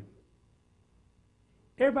believe me,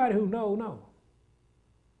 everybody who know.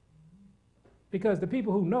 Because the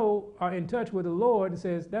people who know are in touch with the Lord and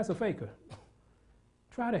says, that's a faker.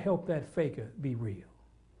 Try to help that faker be real.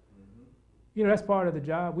 You know, that's part of the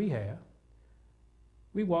job we have.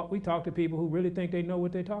 We talk to people who really think they know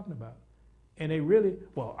what they're talking about. And they really,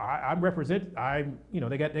 well,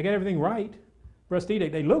 they got everything right. Brother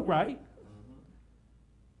Steve, they look right.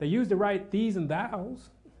 They use the right these and thous.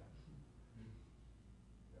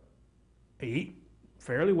 They eat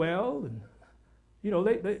fairly well, and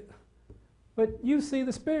but you see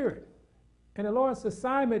the spirit. And the Lord's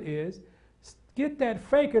assignment is get that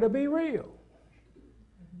faker to be real.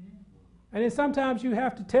 And then sometimes you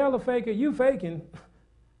have to tell the faker, you faking.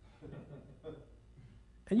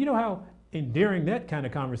 And you know how endearing that kind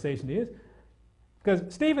of conversation is?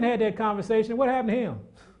 Because Stephen had that conversation. What happened to him?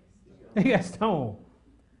 He got stoned.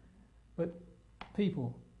 But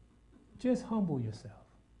people, just humble yourself.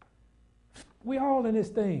 We all in this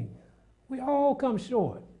thing. We all come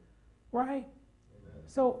short, right? Amen.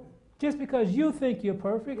 So just because you think you're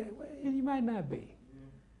perfect, you might not be.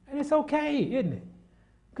 And it's okay, isn't it?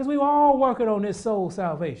 Because we're all working on this soul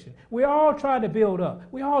salvation. We're all trying to build up.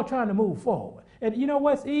 We're all trying to move forward. And you know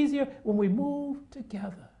what's easier? When we move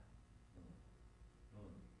together.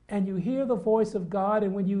 And you hear the voice of God,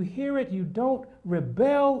 and when you hear it, you don't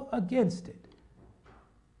rebel against it.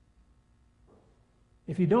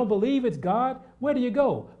 If you don't believe it's God, where do you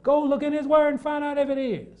go? Go look in His Word and find out if it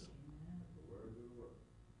is.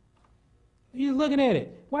 You're looking at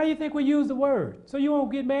it. Why do you think we use the Word? So you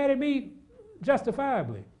won't get mad at me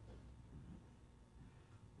justifiably.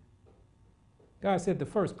 God said the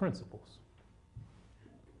first principles.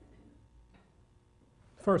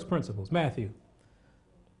 First principles, Matthew.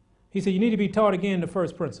 He said you need to be taught again the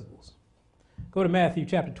first principles. Go to Matthew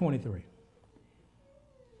chapter 23.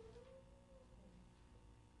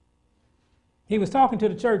 He was talking to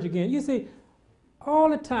the church again. You see, all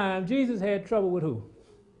the time Jesus had trouble with who?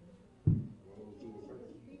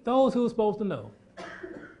 Those who were supposed to know.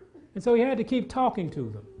 And so he had to keep talking to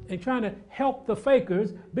them and trying to help the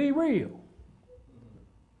fakers be real.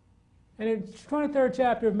 And in the 23rd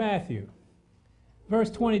chapter of Matthew, verse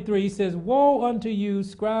 23, he says, "Woe unto you,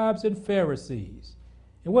 scribes and Pharisees."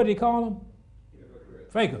 And what did he call them?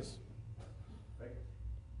 Fakers.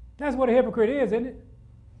 That's what a hypocrite is, isn't it?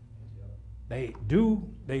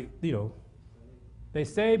 They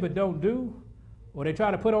say but don't do, or they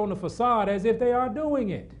try to put on the facade as if they are doing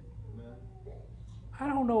it. I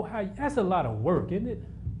don't know how, that's a lot of work, isn't it?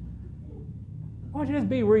 Why don't you just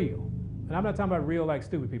be real? And I'm not talking about real like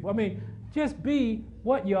stupid people. I mean, just be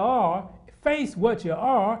what you are, face what you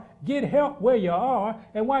are, get help where you are,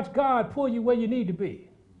 and watch God pull you where you need to be.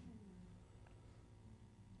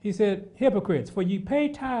 He said, "Hypocrites, for you pay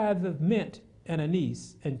tithes of mint and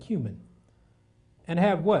anise and cumin, and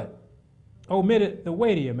have" what? "Omitted the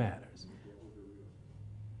weightier matters."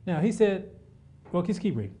 Now he said, well, just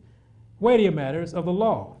keep reading. "Weightier matters of the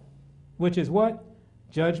law, which is" what?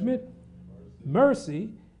 "Judgment,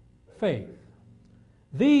 mercy, faith.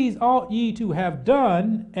 These ought ye to have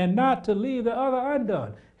done, and not to leave the other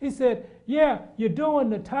undone." He said, yeah, you're doing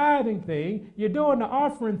the tithing thing, you're doing the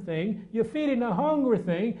offering thing, you're feeding the hungry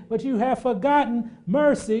thing, but you have forgotten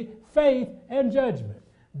mercy, faith, and judgment.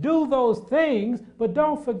 Do those things, but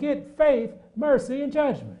don't forget faith, mercy, and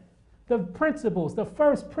judgment. The principles, the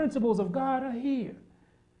first principles of God are here.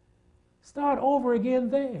 Start over again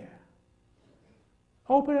there.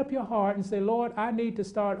 Open up your heart and say, "Lord, I need to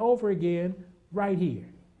start over again right here."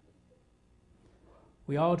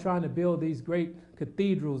 We all trying to build these great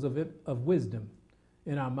cathedrals of wisdom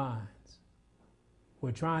in our minds.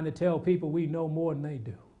 We're trying to tell people we know more than they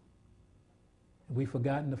do. And we've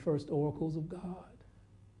forgotten the first oracles of God.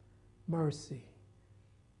 Mercy.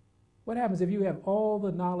 What happens if you have all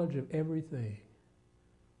the knowledge of everything,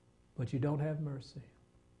 but you don't have mercy?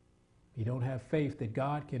 You don't have faith that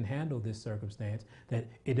God can handle this circumstance, that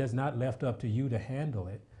it is not left up to you to handle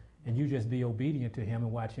it, and you just be obedient to him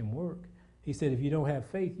and watch him work. He said, if you don't have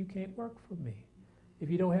faith, you can't work for me. If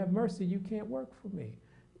you don't have mercy, you can't work for me.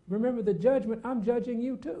 Remember the judgment, I'm judging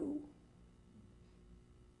you too.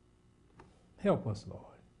 Help us, Lord.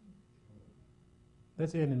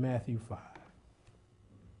 Let's end in Matthew 5.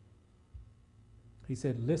 He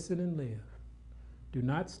said, listen and live. Do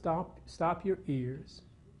not stop your ears.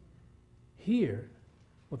 Hear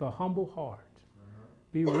with a humble heart.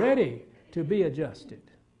 Be ready to be adjusted.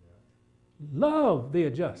 Love the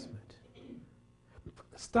adjustment.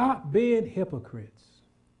 Stop being hypocrites.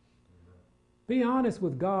 Be honest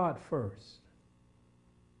with God first.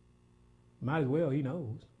 Might as well, he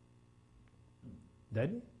knows.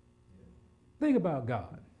 Doesn't he? Think about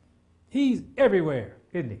God. He's everywhere,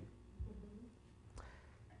 isn't he?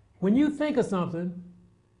 When you think of something,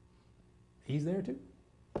 he's there too.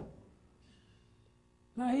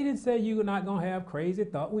 Now, he didn't say you're not going to have crazy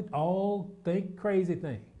thoughts. We all think crazy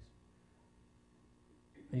things.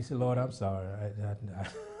 And you say, Lord, I'm sorry.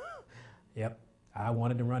 Yep, I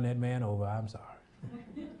wanted to run that man over. I'm sorry.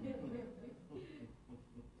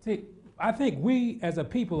 See, I think we as a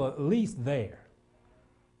people are at least there.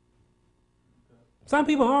 Some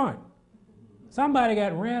people aren't. Somebody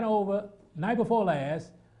got ran over night before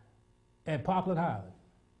last at Poplar Highland.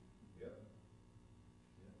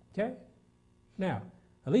 Okay? Now,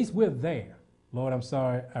 at least we're there. Lord, I'm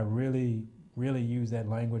sorry. I really used that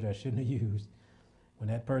language I shouldn't have used when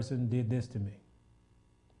that person did this to me.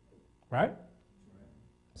 Right?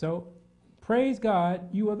 So, praise God,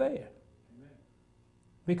 you are there.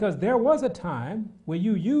 Because there was a time when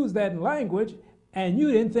you used that language and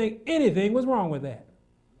you didn't think anything was wrong with that.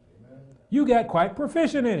 You got quite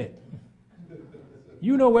proficient in it.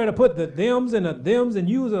 You know where to put the thems and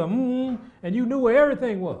use a and you knew where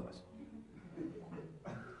everything was.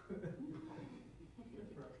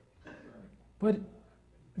 But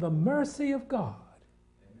the mercy of God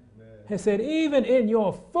has said, even in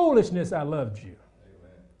your foolishness, I loved you.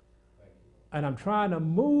 And I'm trying to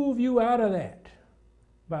move you out of that.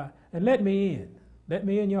 And let me in. Let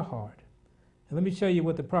me in your heart. And let me show you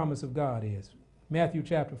what the promise of God is. Matthew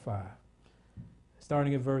chapter 5,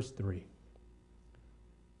 starting at verse 3.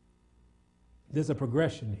 There's a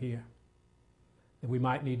progression here that we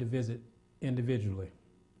might need to visit individually.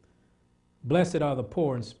 Blessed are the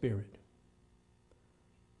poor in spirit,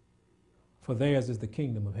 For theirs is the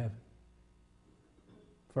kingdom of heaven.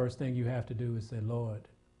 First thing you have to do is say, Lord,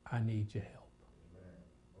 I need your help.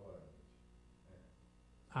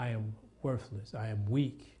 I am worthless. I am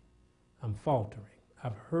weak. I'm faltering.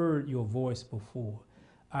 I've heard your voice before.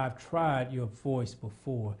 I've tried your voice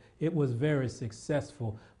before. It was very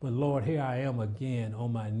successful. But Lord, here I am again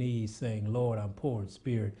on my knees saying, Lord, I'm poor in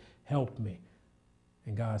spirit. Help me.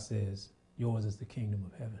 And God says, yours is the kingdom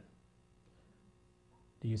of heaven.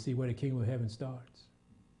 Do you see where the kingdom of heaven starts?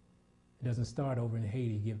 It doesn't start over in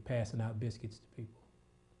Haiti, passing out biscuits to people.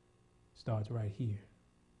 It starts right here.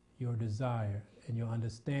 Your desire and your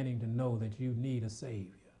understanding to know that you need a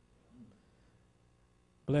Savior.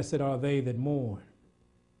 Blessed are they that mourn,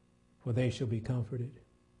 for they shall be comforted.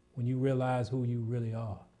 When you realize who you really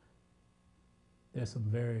are, there's some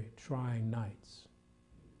very trying nights.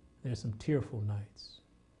 There's some tearful nights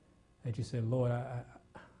that you say, Lord,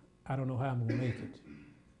 I don't know how I'm going to make it.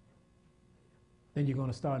 Then you're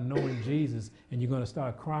going to start knowing Jesus, and you're going to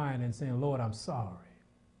start crying and saying, Lord, I'm sorry.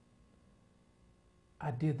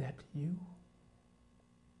 I did that to you.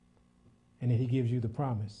 And then he gives you the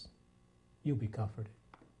promise. You'll be comforted.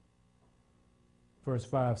 Verse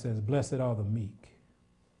 5 says, blessed are the meek,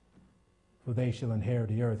 for they shall inherit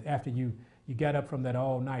the earth. After you got up from that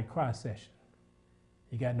all-night cry session,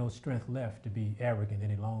 you got no strength left to be arrogant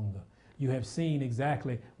any longer. You have seen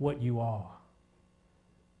exactly what you are.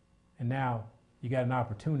 And now you got an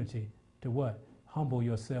opportunity to what? Humble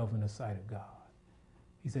yourself in the sight of God.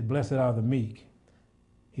 He said, blessed are the meek.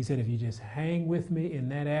 He said, if you just hang with me in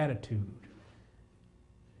that attitude,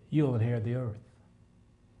 you'll inherit the earth.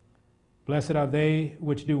 Blessed are they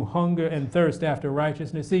which do hunger and thirst after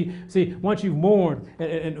righteousness. See, once you've mourned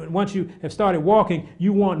and once you have started walking,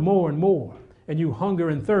 you want more and more. And you hunger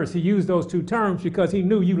and thirst. He used those two terms because he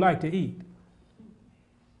knew you like to eat.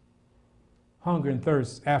 Hunger and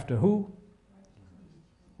thirst after who?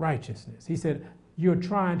 Righteousness. He said, you're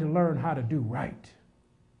trying to learn how to do right.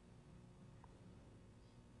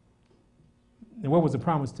 And what was the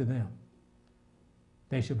promise to them?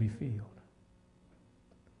 They shall be filled.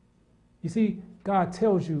 You see, God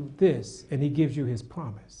tells you this, and he gives you his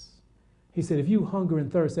promise. He said, if you hunger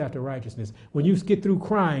and thirst after righteousness, when you get through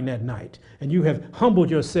crying that night, and you have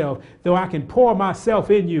humbled yourself, though I can pour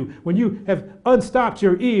myself in you, when you have unstopped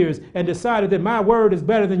your ears and decided that my word is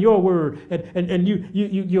better than your word, and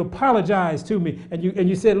you apologize to me, and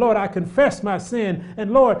you said, Lord, I confess my sin,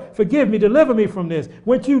 and Lord, forgive me, deliver me from this.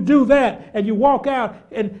 Once you do that, and you walk out,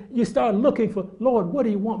 and you start looking for, Lord, what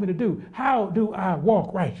do you want me to do? How do I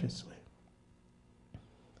walk righteously?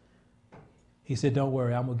 He said, don't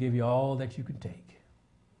worry, I'm going to give you all that you can take.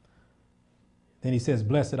 Then he says,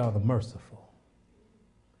 blessed are the merciful.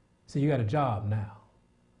 So you got a job now.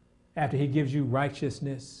 After he gives you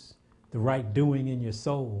righteousness, the right doing in your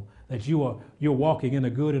soul, that you're walking in the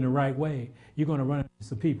good and the right way, you're going to run into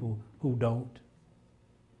some people who don't.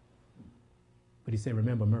 But he said,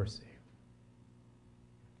 remember mercy.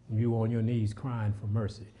 When you on your knees crying for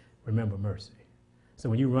mercy, remember mercy. So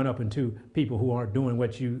when you run up into people who aren't doing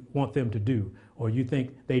what you want them to do, or you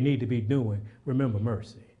think they need to be doing, remember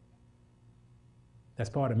mercy. That's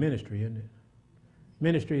part of ministry, isn't it?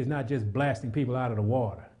 Ministry is not just blasting people out of the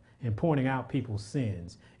water and pointing out people's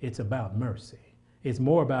sins. It's about mercy. It's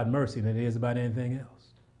more about mercy than it is about anything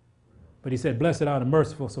else. But he said, blessed are the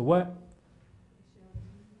merciful. So what?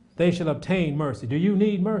 They shall obtain mercy. Do you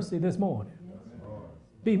need mercy this morning?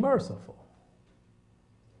 Be merciful.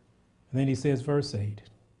 And then he says, verse 8,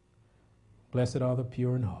 blessed are the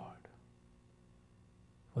pure in heart,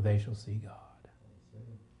 for they shall see God.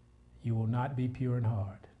 You will not be pure in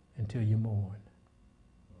heart until you mourn.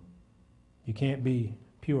 You can't be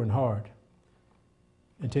pure in heart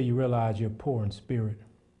until you realize you're poor in spirit.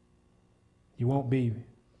 You won't be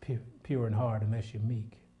pure in heart unless you're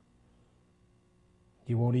meek.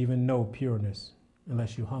 You won't even know pureness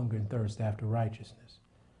unless you hunger and thirst after righteousness.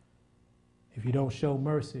 If you don't show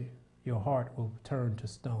mercy, your heart will turn to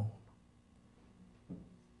stone.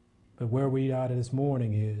 But where we are this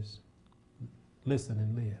morning is listen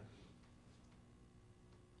and live.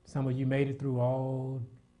 Some of you made it through all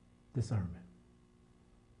the sermon.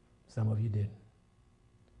 Some of you didn't.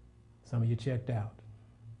 Some of you checked out.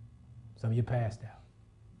 Some of you passed out.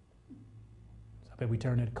 So I bet we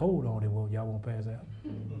turn that cold on and y'all won't pass out.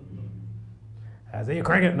 Isaiah,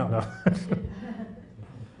 crank it. No.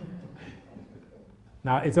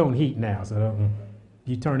 Now, it's on heat now, so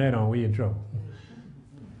you turn that on, we in trouble.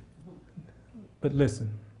 But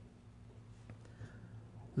listen,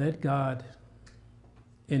 let God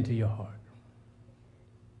into your heart.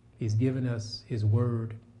 He's given us his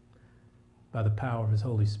word by the power of his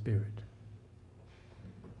Holy Spirit.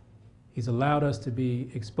 He's allowed us to be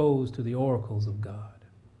exposed to the oracles of God.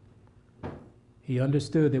 He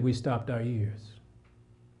understood that we stopped our ears,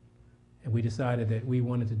 and we decided that we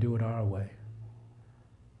wanted to do it our way,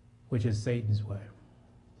 which is Satan's way.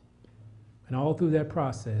 And all through that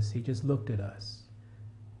process, he just looked at us.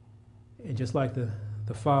 And just like the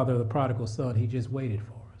father of the prodigal son, he just waited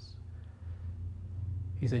for us.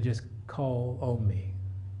 He said, just call on me.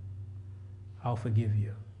 I'll forgive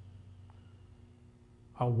you.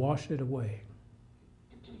 I'll wash it away.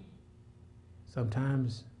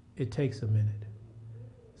 Sometimes it takes a minute.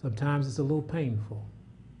 Sometimes it's a little painful.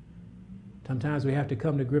 Sometimes we have to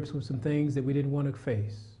come to grips with some things that we didn't want to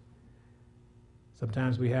face.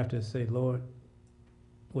 Sometimes we have to say, Lord,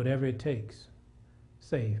 whatever it takes,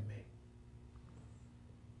 save me.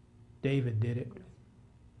 David did it.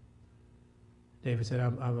 David said,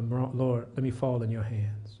 I'm wrong. Lord, let me fall in your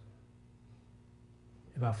hands.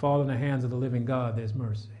 If I fall in the hands of the living God, there's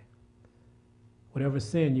mercy. Whatever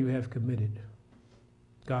sin you have committed,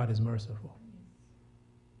 God is merciful.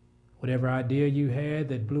 Whatever idea you had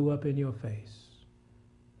that blew up in your face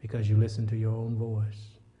because you listened to your own voice,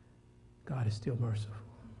 God is still merciful.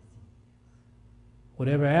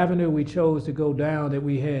 Whatever avenue we chose to go down that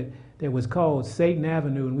we had that was called Satan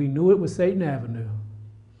Avenue, and we knew it was Satan Avenue,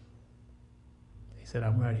 he said,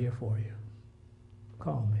 I'm right here for you.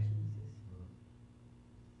 Call me.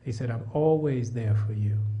 He said, I'm always there for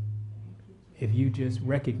you if you just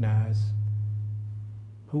recognize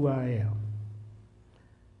who I am.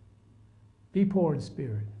 Be poor in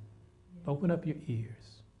spirit. Open up your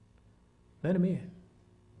ears. Let him in.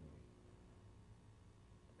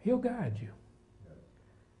 He'll guide you.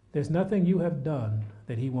 There's nothing you have done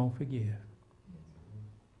that he won't forgive.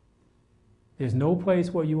 There's no place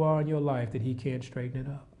where you are in your life that he can't straighten it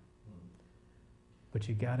up. But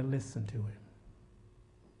you got to listen to him.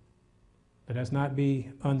 Let us not be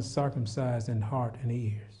uncircumcised in heart and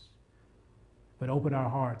ears, but open our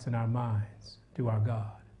hearts and our minds to our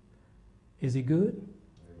God. Is he good?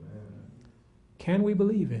 Amen. Can we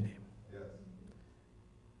believe in him? Yes.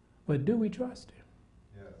 But do we trust him?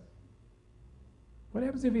 Yes. What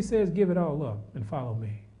happens if he says, give it all up and follow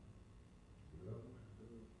me?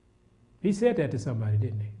 He said that to somebody,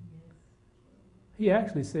 didn't he? He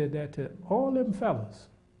actually said that to all them fellas.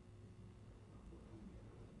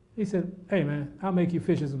 He said, hey man, I'll make you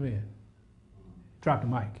fishers of men. Drop the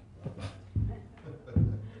mic.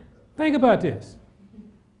 Think about this.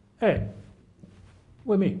 Hey,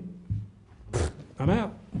 with me. I'm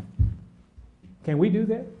out. Can we do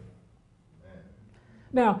that?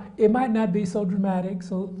 Now, it might not be so dramatic,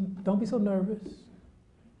 so don't be so nervous.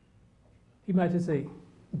 He might just say,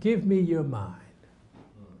 give me your mind.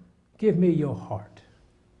 Give me your heart.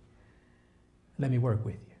 Let me work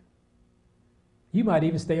with you. You might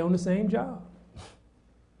even stay on the same job.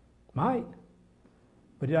 Might.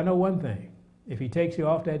 But I know one thing. If he takes you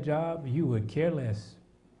off that job, you would care less.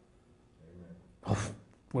 Oh,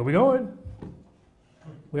 where we going?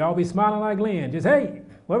 We all be smiling like Lynn. Just, hey,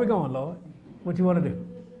 where we going, Lord? What you want to do?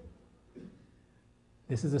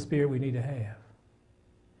 This is the spirit we need to have.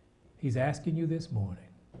 He's asking you this morning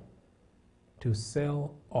to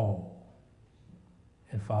sell all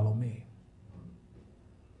and follow me.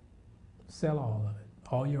 Sell all of it,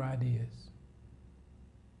 all your ideas,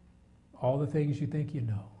 all the things you think you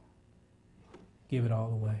know. Give it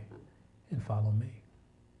all away and follow me.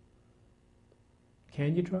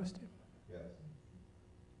 Can you trust him? Yes.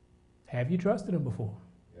 Have you trusted him before?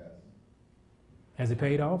 Yes. Has it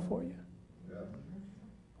paid off for you? Yes.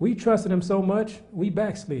 We trusted him so much, we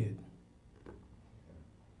backslid.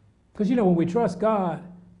 Because you know, when we trust God,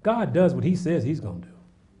 God does what he says he's going to do.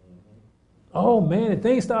 Oh man, and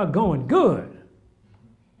things start going good.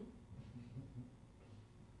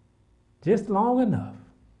 Just long enough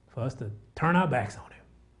for us to turn our backs on him.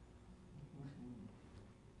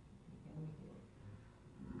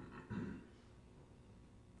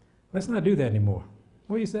 Let's not do that anymore.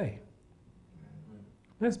 What do you say?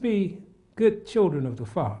 Let's be good children of the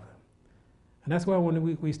Father. And that's why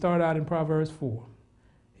when we start out in Proverbs 4,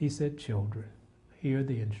 he said, children, hear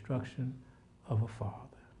the instruction of a father.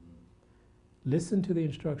 Listen to the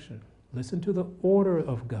instruction. Listen to the order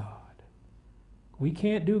of God. We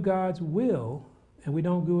can't do God's will and we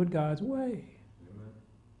don't do it God's way. Amen.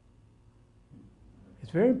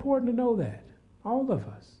 It's very important to know that. All of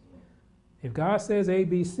us. If God says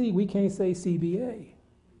ABC, we can't say CBA.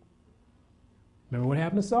 Remember what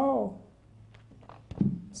happened to Saul?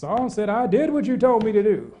 Saul said, I did what you told me to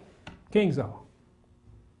do. King Saul.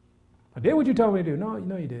 I did what you told me to do. No,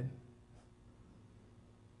 you didn't.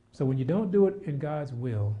 So when you don't do it in God's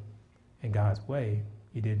will, in God's way,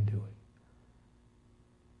 you didn't do it.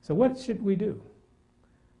 So what should we do?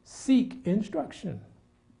 Seek instruction.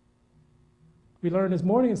 We learned this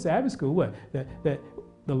morning in Sabbath school what? That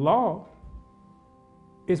the law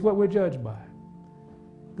is what we're judged by.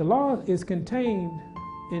 The law is contained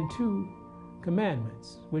in 2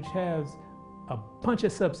 commandments, which has a bunch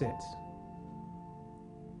of subsets.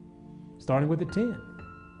 Starting with the 10.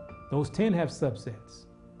 Those 10 have subsets.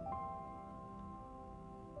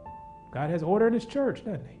 God has order in his church,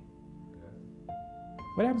 doesn't he?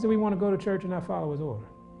 What happens if we want to go to church and not follow his order?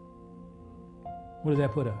 Where does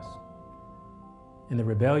that put us? In the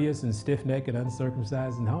rebellious and stiff-necked and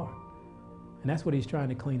uncircumcised in heart. And that's what he's trying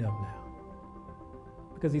to clean up now.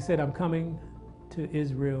 Because he said, I'm coming to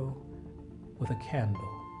Israel with a candle.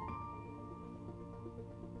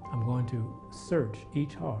 I'm going to search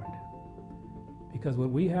each heart. Because what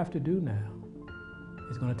we have to do now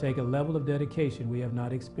is going to take a level of dedication we have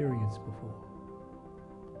not experienced before.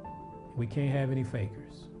 We can't have any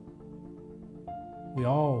fakers. We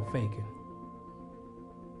all faking.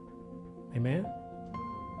 Amen?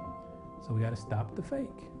 So we got to stop the fake.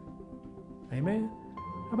 Amen?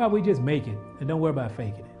 How about we just make it and don't worry about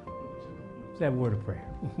faking it? Let's have a word of prayer.